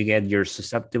 you get your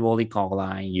susceptible E.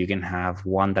 coli. You can have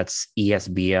one that's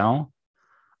ESBL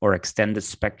or extended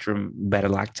spectrum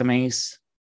beta-lactamase.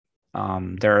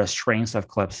 There are strains of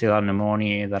Klebsiella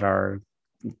pneumoniae that are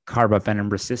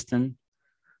carbapenem resistant,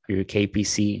 your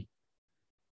KPC.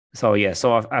 So yeah,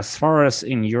 so as far as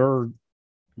in your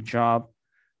job,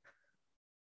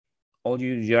 all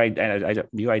you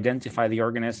identify the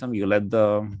organism, you let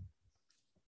the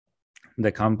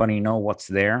company know what's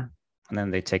there, and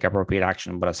then they take appropriate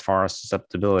action. But as far as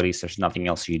susceptibilities, there's nothing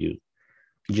else you do.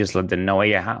 You just let them know,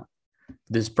 yeah,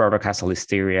 this product has a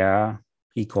Listeria,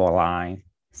 E. coli,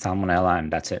 Salmonella,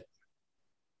 and that's it.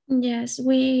 Yes,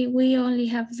 we only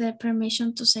have the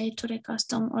permission to say to the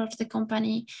customer of the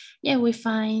company, yeah, we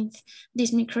find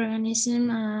this microorganism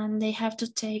and they have to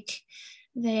take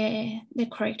the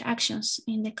correct actions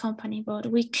in the company, but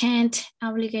we can't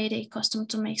obligate a customer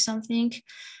to make something.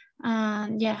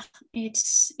 And yeah,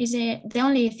 it's the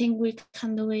only thing we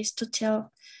can do is to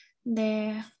tell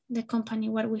the company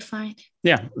what we find.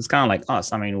 Yeah, it's kind of like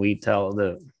us. I mean, we tell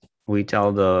the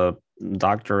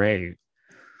doctor, hey,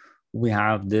 we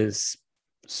have this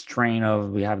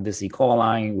we have this E.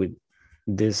 coli with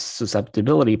this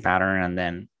susceptibility pattern. And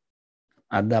then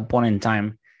at that point in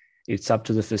time, it's up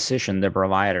to the physician, the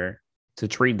provider, to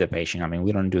treat the patient. I mean,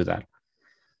 we don't do that.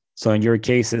 So in your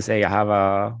cases, hey, I have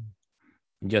a,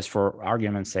 just for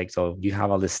argument's sake, so you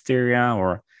have a listeria,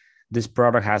 or this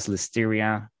product has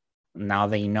listeria. Now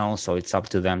they know, so it's up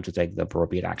to them to take the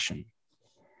appropriate action.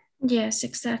 Yes,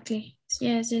 exactly.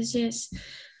 Yes.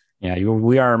 Yeah,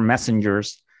 we are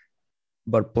messengers,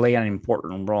 but play an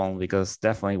important role, because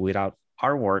definitely without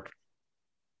our work,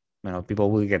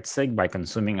 people will get sick by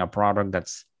consuming a product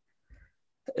that's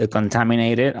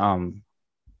contaminated.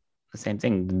 The same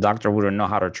thing, the doctor wouldn't know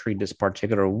how to treat this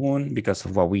particular wound because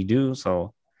of what we do.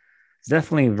 So it's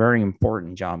definitely a very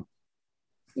important job.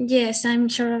 Yes, I'm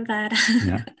sure of that.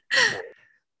 Yeah.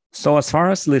 So as far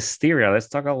as listeria, let's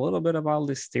talk a little bit about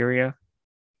listeria.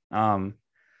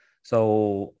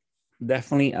 So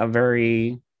definitely a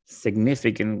very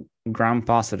significant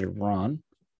gram-positive run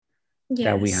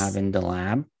that we have in the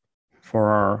lab.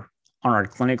 On our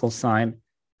clinical side,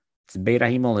 it's beta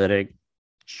hemolytic,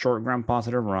 short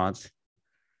gram-positive rods.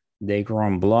 They grow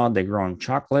in blood, they grow in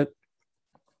chocolate.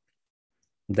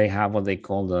 They have what they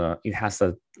call it has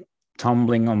a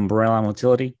tumbling umbrella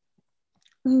motility.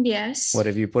 Yes. But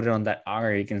if you put it on that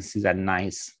agar, you can see that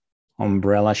nice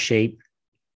umbrella shape.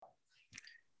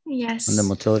 Yes. On the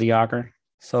motility agar.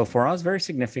 So for us, very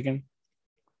significant.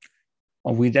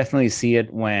 We definitely see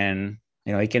it when,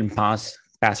 it can pass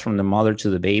from the mother to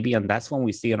the baby. And that's when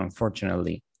we see it,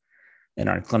 unfortunately, in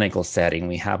our clinical setting.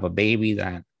 We have a baby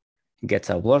that gets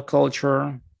a blood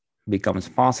culture, becomes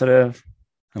positive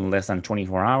in less than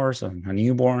 24 hours, a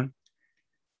newborn.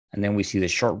 And then we see the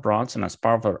short rods. And as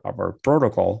part of our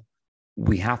protocol,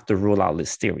 we have to rule out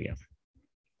listeria.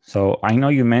 So I know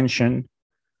you mentioned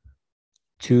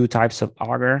 2 types of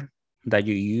agar that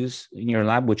you use in your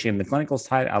lab, which in the clinical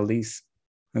side, at least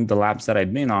in the labs that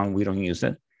I've been on, we don't use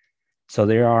it. So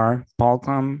there are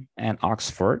Pulcom and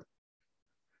Oxford.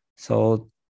 So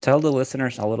tell the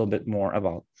listeners a little bit more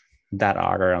about that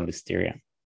agar on listeria.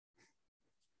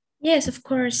 Yes, of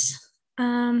course.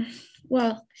 After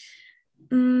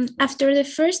the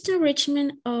first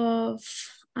enrichment of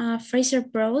Fraser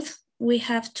broth, we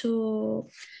have to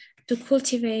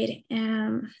cultivate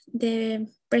the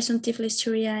presumptive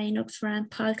listeria in Oxford and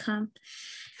Pulcom.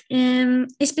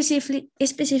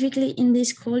 Specifically in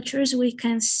these cultures, we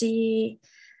can see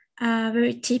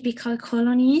very typical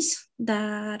colonies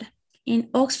that in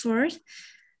Oxford,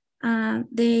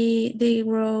 they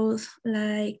grow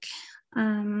like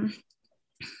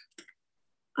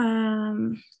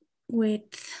with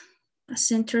a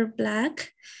center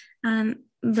black and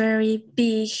very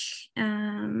big,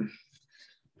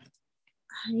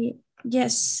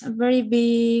 yes, a very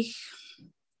big,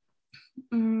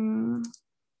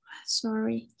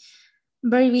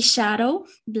 very big shadow,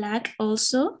 black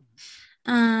also.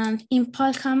 And in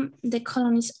Pulcom, the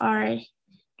colonies are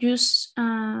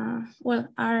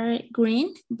are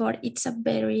green, but it's a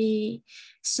very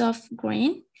soft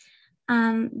green.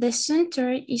 And the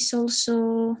center is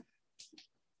also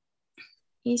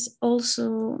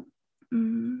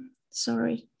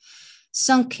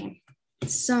sunken.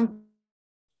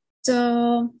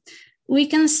 So we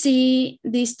can see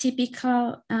these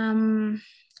typical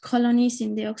colonies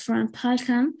in the Oxford and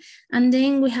Pulcom, and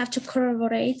then we have to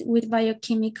corroborate with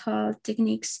biochemical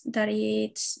techniques that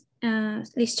it's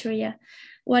listeria.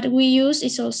 What we use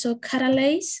is also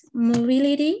catalase,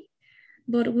 mobility,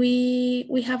 but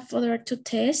we have other 2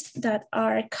 tests that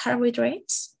are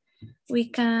carbohydrates. We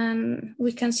can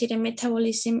see the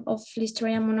metabolism of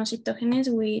Listeria monocytogenes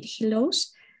with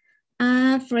Hilose.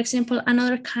 And for example,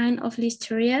 another kind of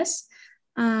listerias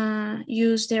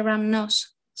use the rhamnose.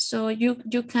 So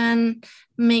you can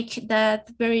make that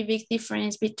very big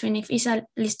difference between if it's a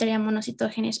Listeria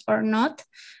monocytogenes or not,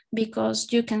 because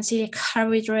you can see the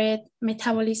carbohydrate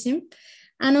metabolism.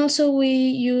 And also we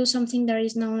use something that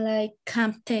is known like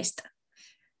CAMP test.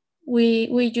 We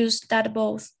use that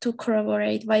both to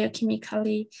corroborate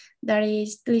biochemically that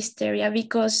is listeria,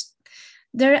 because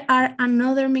there are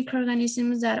another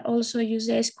microorganisms that also use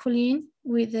the esculin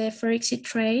with the ferric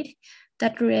citrate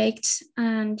that reacts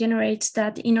and generates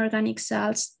that inorganic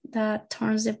salts that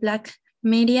turns the black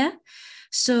media.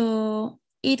 So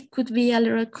it could be a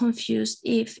little confused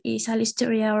if it's a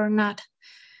listeria or not,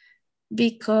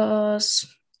 because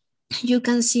you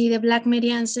can see the black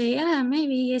media and say,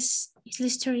 maybe it's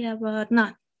listeria, but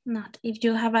not. If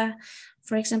you have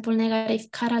for example,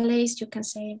 negative catalase, you can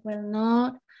say, well,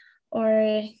 not,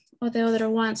 or the other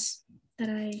ones that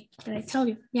I tell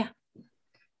you. Yeah.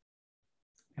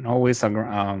 And always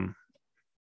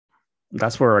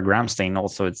that's where a gram stain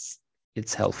also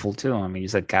it's helpful too. I mean, you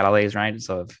said catalase, right?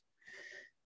 So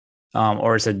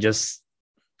or is it just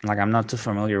like I'm not too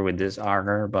familiar with this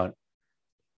agar, but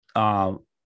uh,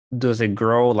 does it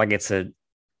grow like it's a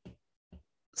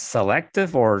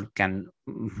selective, or can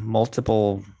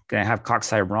it have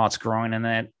cocci rods growing in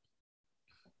it?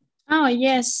 Oh,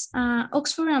 yes.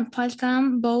 Oxford and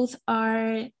Palcam both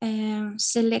are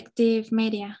selective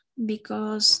media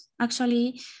because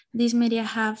actually these media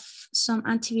have some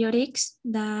antibiotics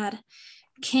that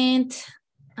can't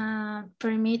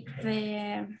permit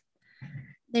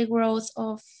the growth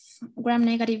of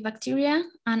gram-negative bacteria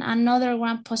and another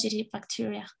gram-positive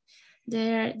bacteria.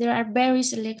 They are very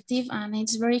selective, and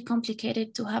it's very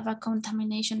complicated to have a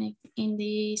contamination in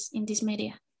this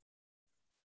media.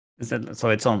 Is it so?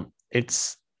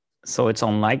 It's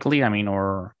unlikely. I mean,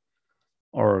 or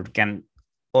can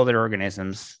other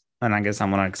organisms? And I guess I'm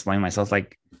gonna explain myself.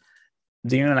 Like,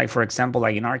 do you know, like for example,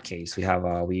 like in our case, we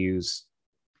use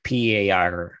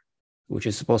PAR, which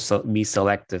is supposed to be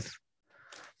selective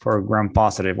for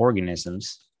gram-positive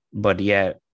organisms, but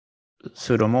yet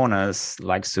Pseudomonas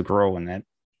likes to grow in it.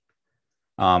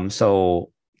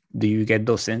 So do you get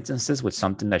those instances with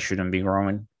something that shouldn't be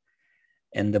growing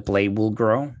and the blade will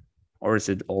grow, or is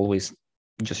it always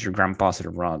just your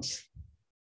gram-positive rods?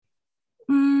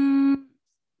 Mm,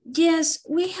 yes,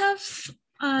 we have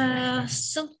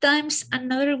sometimes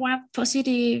another one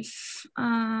positive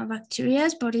bacteria,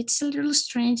 but it's a little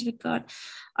strange because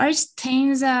our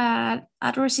stains at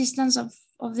resistance of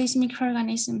these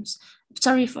microorganisms.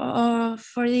 Sorry for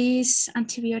these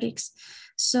antibiotics.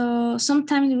 So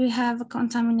sometimes we have a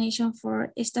contamination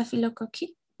for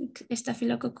staphylococcus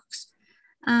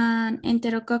and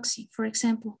enterococci, for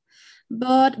example.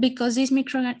 But because this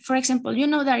micro, for example, you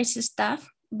know there is a staph,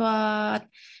 but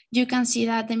you can see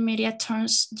that the media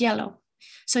turns yellow.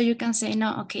 So you can say,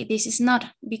 no, okay, this is not,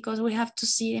 because we have to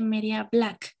see the media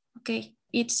black. Okay,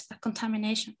 it's a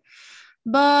contamination.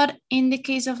 But in the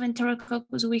case of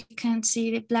Enterococcus, we can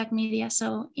see the black media.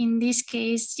 So in this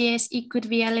case, yes, it could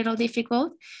be a little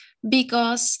difficult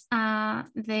because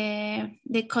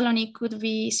the colony could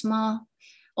be small.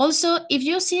 Also, if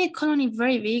you see a colony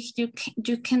very big,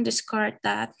 you can discard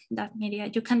that media.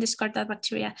 You can discard that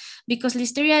bacteria because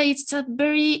Listeria is a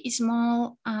very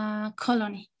small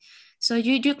colony. So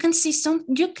you can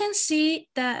see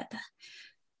that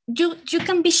you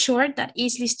can be sure that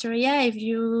it's Listeria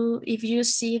if you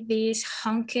see this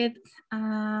honked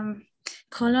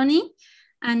colony,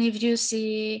 and if you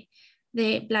see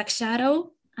the black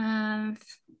shadow.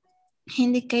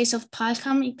 In the case of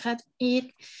Palcam,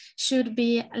 it should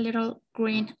be a little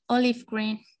green, olive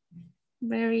green,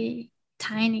 very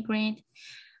tiny green.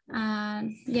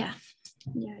 And yeah,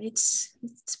 it's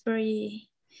very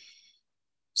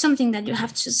something that you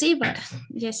have to see, but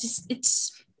yes,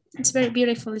 it's very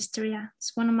beautiful Listeria.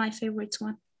 It's one of my favorites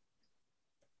one.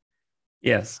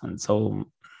 Yes, and so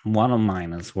one of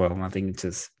mine as well. I think it's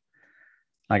just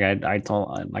I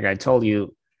told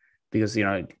you, because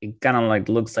it kind of like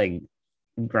looks like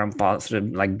gram positive,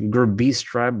 like group B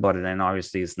strep, but then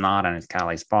obviously it's not, and it's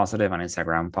catalase positive, and it's a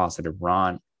gram positive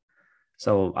rod.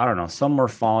 So I don't know, some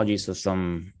morphologies of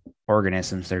some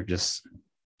organisms, they're just,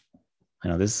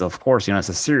 this is, of course, it's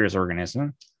a serious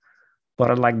organism, but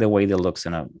I like the way it looks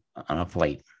on a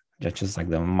plate. That's just like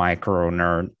the micro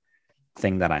nerd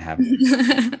thing that I have.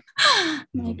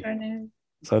 Micro nerd.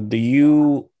 So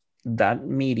that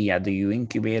media, do you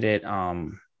incubate it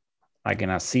like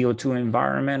in a CO2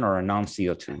 environment or a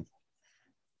non-CO2?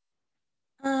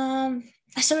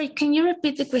 Sorry, can you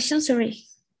repeat the question? Sorry.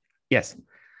 Yes.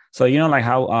 So like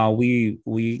how we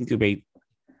incubate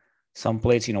some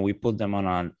plates, we put them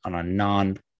on a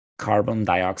non-carbon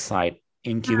dioxide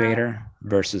incubator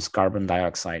versus carbon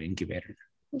dioxide incubator.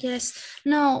 Yes.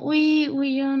 No, we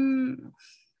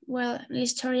well,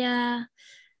 Listeria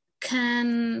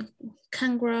can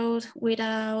grow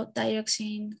without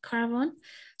dioxin carbon.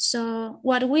 So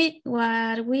what we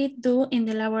do in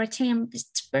the laboratory, and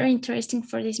it's very interesting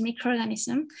for this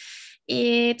microorganism,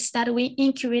 it's that we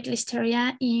incubate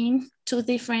Listeria in two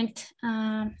different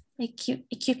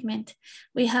equipment.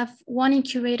 We have one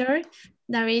incubator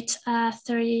that is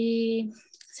 30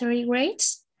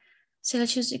 grades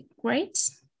Celsius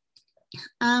grades,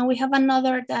 and we have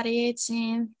another that is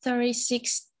in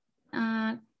 36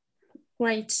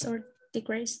 grades or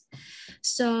degrees.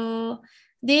 So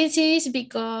this is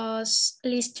because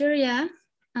Listeria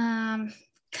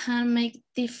can make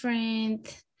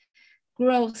different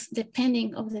growth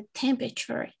depending on the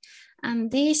temperature.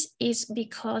 And this is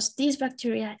because this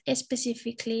bacteria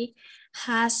specifically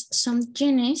has some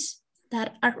genes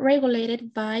that are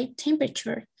regulated by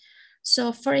temperature.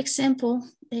 So for example,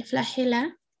 the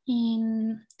flagella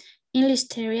in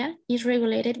Listeria is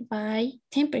regulated by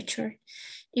temperature.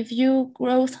 if you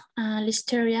grow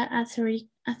Listeria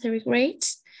atheri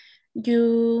rates,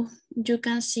 you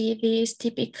can see this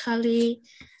typically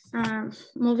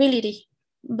mobility.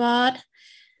 But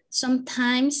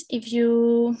sometimes if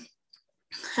you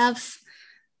have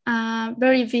a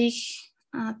very big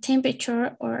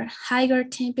temperature or higher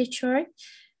temperature,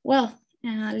 well,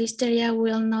 Listeria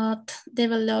will not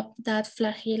develop that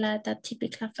flagella, that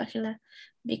typical flagella,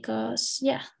 because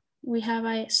yeah, we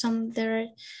have some there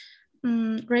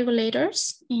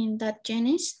regulators in that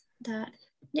genus that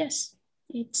yes,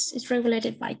 it's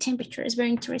regulated by temperature. It's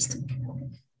very interesting.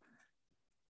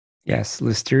 Yes,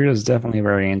 Listeria is definitely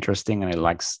very interesting, and it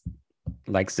likes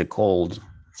the cold,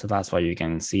 so that's why you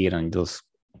can see it in those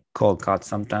cold cuts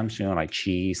sometimes. Like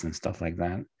cheese and stuff like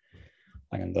that,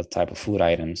 like in the type of food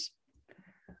items.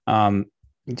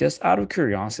 Just out of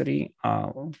curiosity,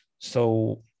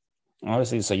 so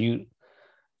obviously, so you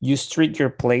streak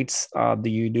your plates. Do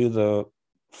you do the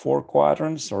 4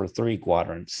 quadrants or 3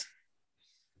 quadrants?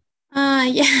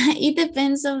 Yeah, it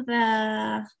depends of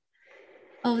the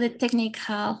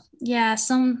technical. Yeah,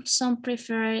 some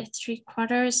prefer 3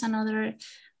 quarters, another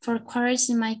 4 quarters.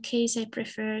 In my case, I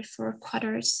prefer 4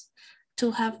 quarters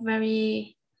to have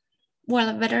very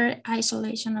well better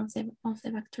isolation of the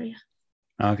bacteria.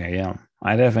 Okay, yeah,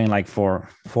 I definitely like four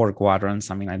quadrants.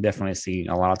 I mean, I definitely see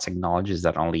a lot of technologies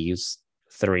that only use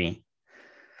 3,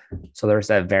 so there's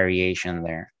that variation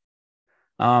there.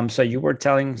 So you were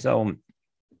telling, so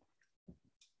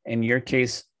in your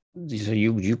case, so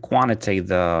you quantitate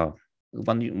the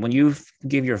when you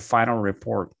give your final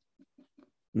report,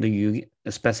 do you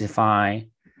specify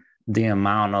the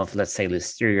amount of, let's say,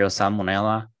 Listeria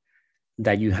salmonella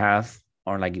that you have,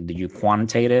 or like do you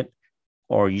quantitate it,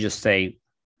 or you just say,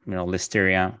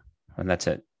 Listeria, and that's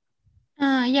it?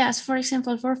 Yes, for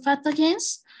example, for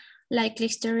pathogens like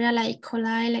Listeria, like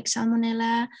coli, like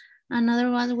Salmonella, another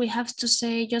one we have to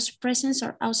say just presence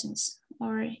or absence,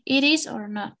 or it is or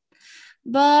not.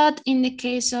 But in the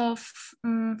case of,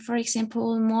 for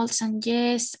example, molds and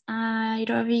yeast,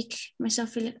 aerobic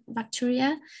mesophilic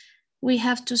bacteria, we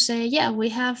have to say, yeah, we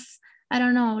have, I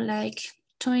don't know, like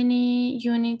 20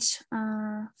 units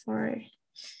for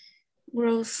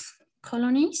growth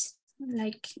colonies,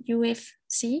 like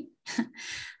UFC.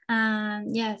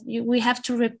 And yeah, we have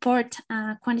to report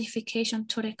quantification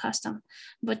to the custom,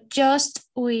 but just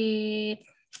with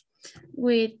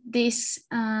this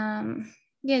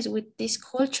yes, with these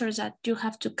cultures that you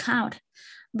have to count.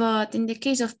 But in the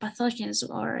case of pathogens,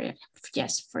 or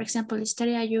yes, for example,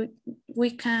 Listeria,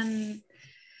 we can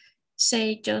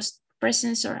say just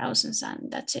presence or absence,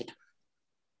 and that's it.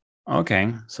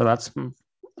 Okay, so that's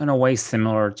in a way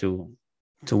similar to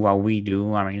what we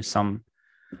do. I mean, some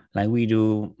like we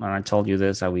do, and I told you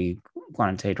this, that we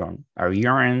quantitate on our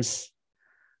urines.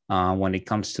 When it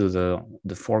comes to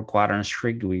the 4 quadrant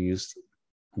streak, we use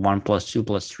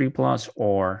 1+2+3+,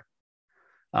 or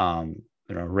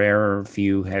rare,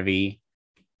 few, heavy,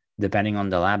 depending on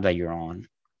the lab that you're on.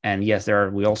 And yes,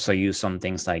 we also use some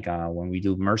things like when we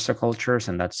do MRSA cultures,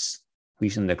 and that's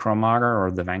using the Chromager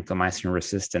or the vancomycin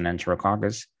resistant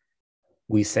Enterococcus.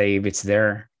 We say if it's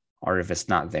there or if it's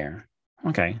not there.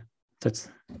 Okay,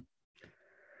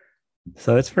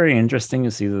 so it's very interesting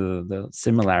to see the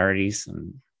similarities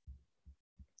and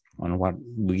on what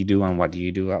we do and what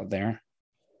you do out there.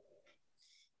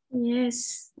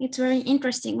 Yes, it's very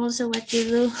interesting also what you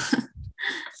do.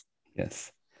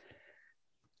 Yes.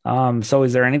 So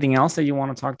is there anything else that you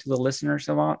want to talk to the listeners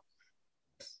about?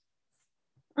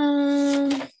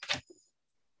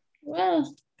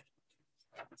 Well,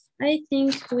 I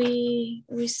think we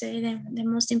say the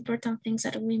most important things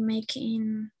that we make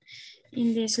in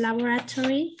this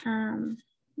laboratory.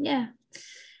 Yeah.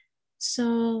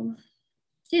 So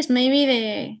yes,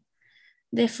 maybe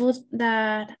the food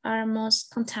that are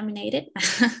most contaminated.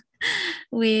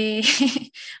 we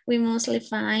we mostly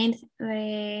find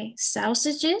the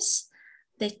sausages,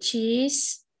 the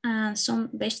cheese, and some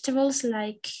vegetables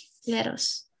like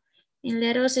lettuce. In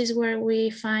lettuce is where we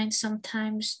find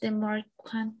sometimes the more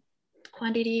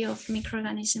quantity of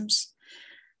microorganisms.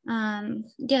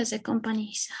 Yes, the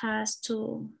company has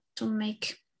to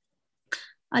make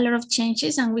a lot of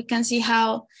changes, and we can see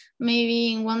how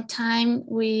maybe in one time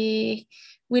we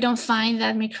don't find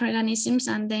that microorganisms,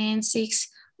 and then 6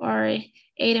 or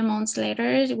 8 months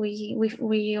later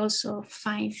we also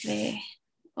find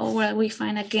we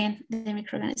find again the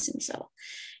microorganisms. So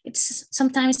it's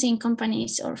sometimes in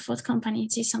companies or food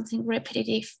companies is something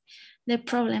repetitive, the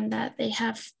problem that they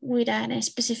have with a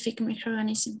specific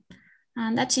microorganism,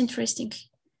 and that's interesting.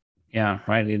 Yeah,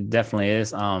 right. It definitely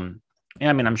is. Yeah,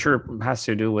 I mean, I'm sure it has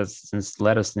to do with since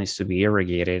lettuce needs to be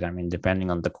irrigated. I mean, depending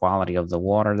on the quality of the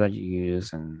water that you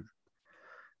use, and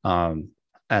um,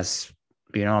 as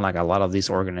you know, like a lot of these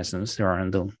organisms, they are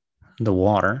in the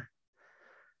water.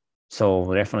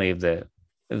 So definitely, if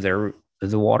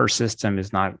the water system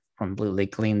is not completely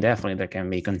clean, definitely there can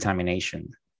be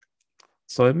contamination.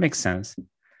 So it makes sense.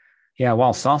 Yeah,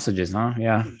 well, sausages, huh?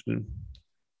 Yeah.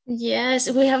 Yes,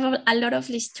 we have a lot of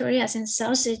listerias and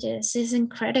sausages. It's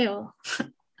incredible.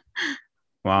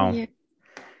 Wow. Yeah.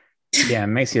 Yeah, it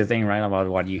makes you think, right, about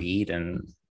what you eat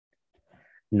and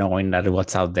knowing that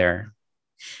what's out there.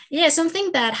 Yeah,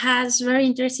 something that has very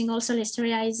interesting also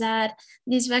listeria is that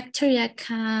this bacteria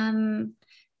can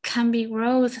be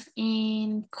growth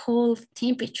in cold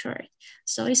temperature.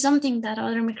 So it's something that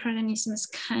other microorganisms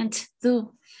can't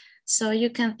do. So you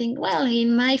can think, well,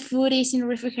 in my food is in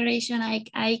refrigeration,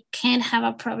 I can't have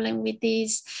a problem with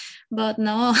this, but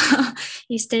no,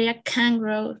 listeria can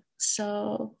grow.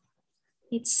 So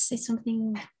it's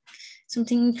something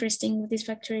interesting with this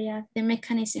bacteria, the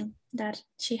mechanism that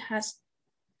she has.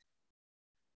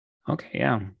 Okay,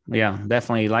 yeah. Yeah,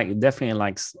 definitely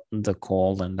likes the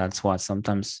cold, and that's why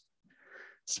sometimes,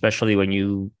 especially when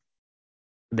you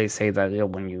they say that,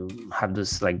 when you have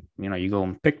this, like, you go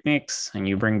on picnics and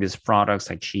you bring these products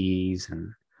like cheese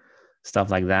and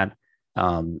stuff like that.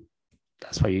 Um,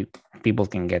 that's why people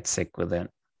can get sick with it.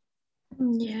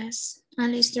 Yes,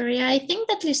 and Listeria. I think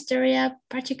that Listeria,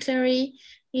 particularly,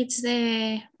 it's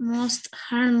the most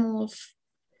harmful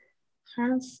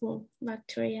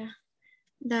bacteria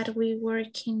that we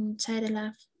work inside the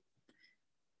lab.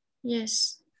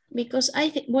 Yes, because I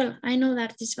think, well, I know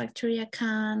that this bacteria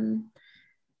can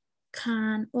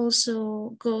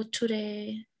also go to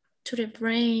the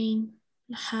brain.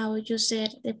 How you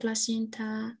said the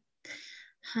placenta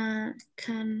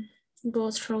can go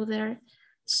through there.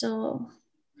 So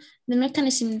the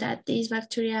mechanism that this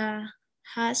bacteria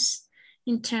has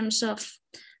in terms of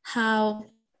how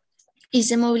is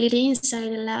the mobility inside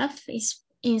the lab, is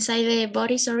inside the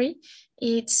body, sorry,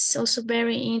 it's also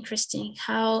very interesting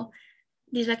how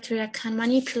this bacteria can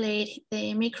manipulate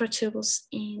the microtubules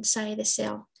inside the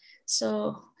cell.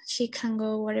 So she can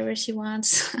go wherever she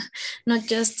wants, not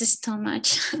just the stomach.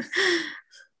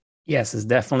 Yes, it's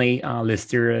definitely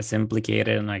listeria is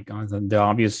implicated, and like the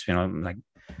obvious, like,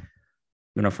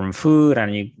 from food,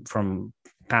 and you from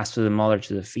pass to the mother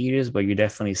to the fetus, but you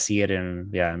definitely see it in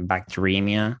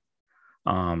bacteremia,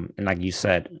 and like you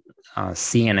said,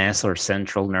 CNS or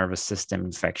central nervous system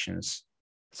infections.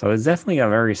 So it's definitely a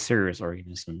very serious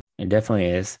organism. It definitely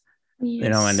is. And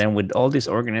Yes. then with all these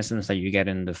organisms that you get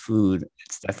in the food,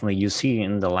 it's definitely, you see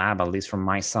in the lab, at least from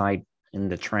my side, in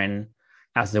the trend,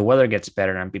 as the weather gets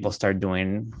better and people start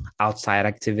doing outside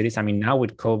activities. I mean, now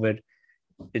with COVID,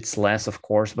 it's less, of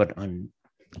course, but on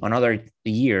other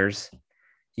years,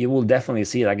 you will definitely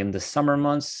see, like in the summer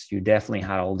months, you definitely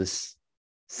had all this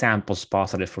samples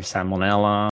positive for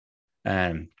salmonella,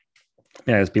 and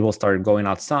as people started going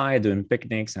outside doing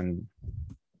picnics, and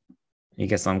you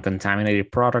get some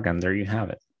contaminated product, and there you have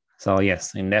it. So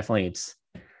yes, and definitely it's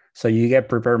so you get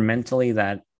prepared mentally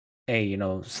that, hey,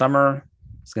 summer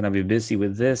is going to be busy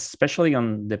with this, especially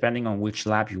on depending on which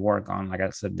lab you work on. Like I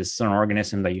said, this is an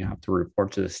organism that you have to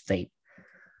report to the state.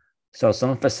 So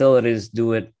some facilities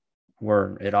do it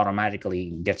where it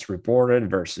automatically gets reported,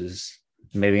 versus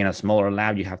maybe in a smaller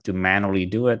lab you have to manually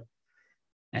do it,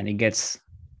 and it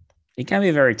can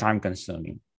be very time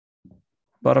consuming.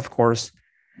 But of course,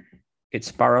 it's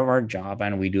part of our job,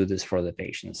 and we do this for the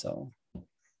patient, so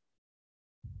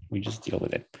we just deal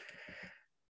with it.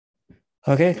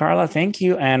 Okay, Carla, thank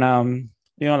you. And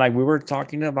like we were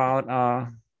talking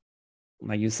about,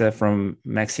 like you said, from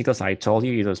Mexico. So I told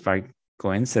you it was by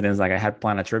coincidence. Like I had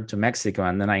planned a trip to Mexico,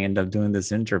 and then I ended up doing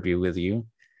this interview with you.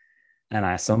 And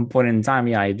at some point in time,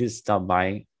 yeah, I did stop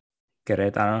by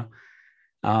Querétaro.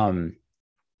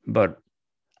 But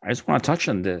I just want to touch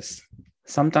on this.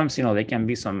 Sometimes, there can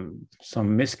be some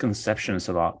misconceptions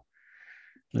about,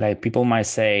 like, people might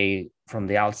say from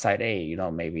the outside, hey,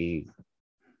 maybe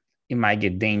it might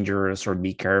get dangerous, or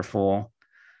be careful.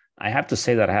 I have to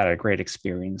say that I had a great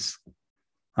experience.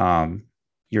 Um,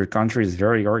 your country is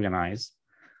very organized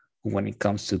when it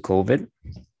comes to COVID.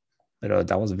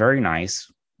 That was very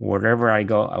nice. Wherever I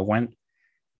went,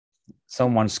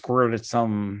 someone squirted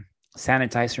some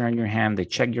sanitizer on your hand. They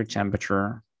checked your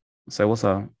temperature. So it was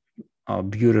a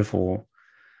beautiful,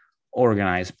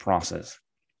 organized process.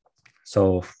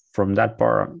 So from that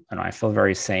part, I felt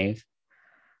very safe.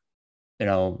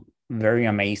 Very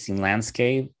amazing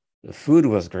landscape. The food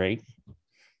was great.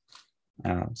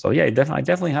 So yeah, I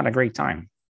definitely had a great time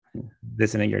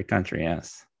visiting your country.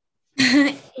 Yes.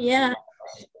 Yeah,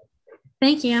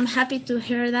 thank you. I'm happy to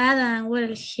hear that. And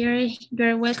well, here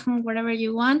you're welcome wherever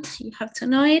you want. You have to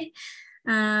know it.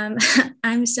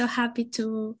 I'm so happy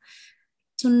to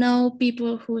know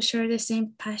people who share the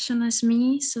same passion as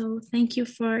me. So thank you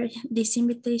for this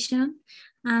invitation,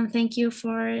 and thank you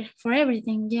for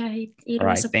everything. Yeah, it All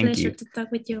was right, a thank pleasure you. to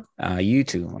talk with you. You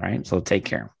too. All right, so take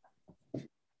care.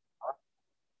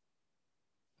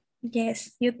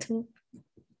 Yes, you too.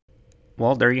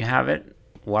 Well, there you have it.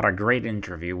 What a great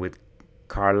interview with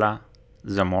Carla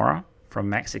Zamora from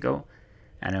Mexico,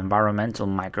 an environmental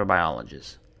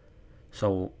microbiologist.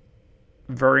 So,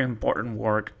 very important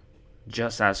work,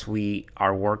 just as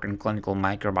our work in clinical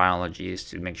microbiology is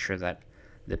to make sure that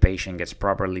the patient gets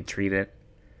properly treated.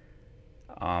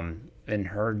 In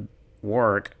her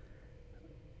work,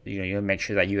 you make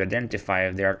sure that you identify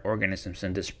if there are organisms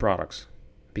in these products,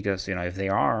 because if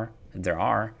there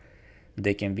are,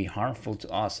 they can be harmful to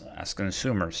us as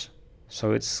consumers.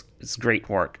 So it's great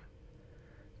work,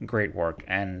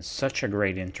 and such a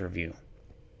great interview.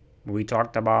 We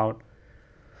talked about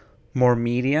more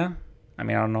media. I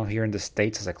mean, I don't know, here in the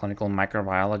States, as a clinical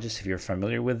microbiologist, if you're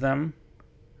familiar with them,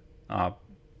 uh,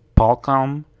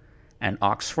 Palcom and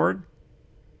Oxford.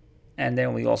 And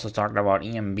then we also talked about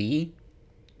EMB,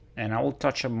 and I will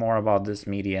touch up more about this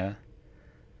media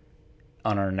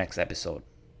on our next episode.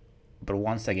 But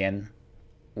once again,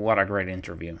 what a great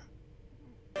interview.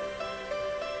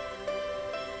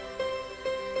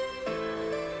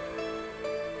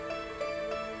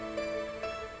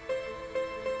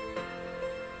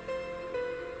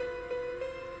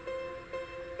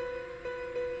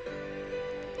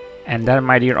 And that,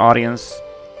 my dear audience,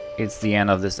 it's the end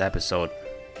of this episode.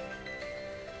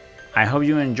 I hope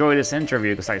you enjoyed this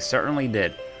interview, because I certainly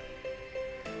did.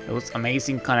 It was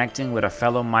amazing connecting with a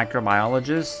fellow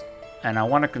microbiologist, and I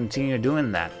want to continue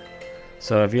doing that.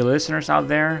 So if you listeners out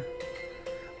there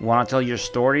want to tell your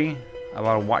story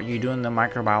about what you do in the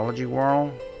microbiology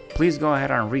world, please go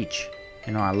ahead and reach.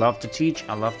 I love to teach,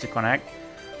 I love to connect,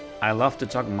 I love to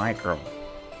talk micro.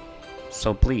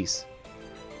 So please,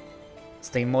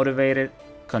 stay motivated,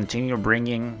 continue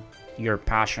bringing your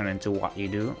passion into what you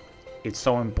do. It's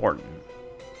so important.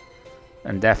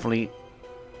 And definitely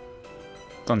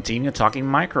continue talking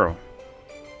micro.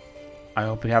 I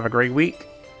hope you have a great week,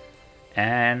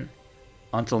 and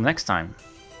until next time.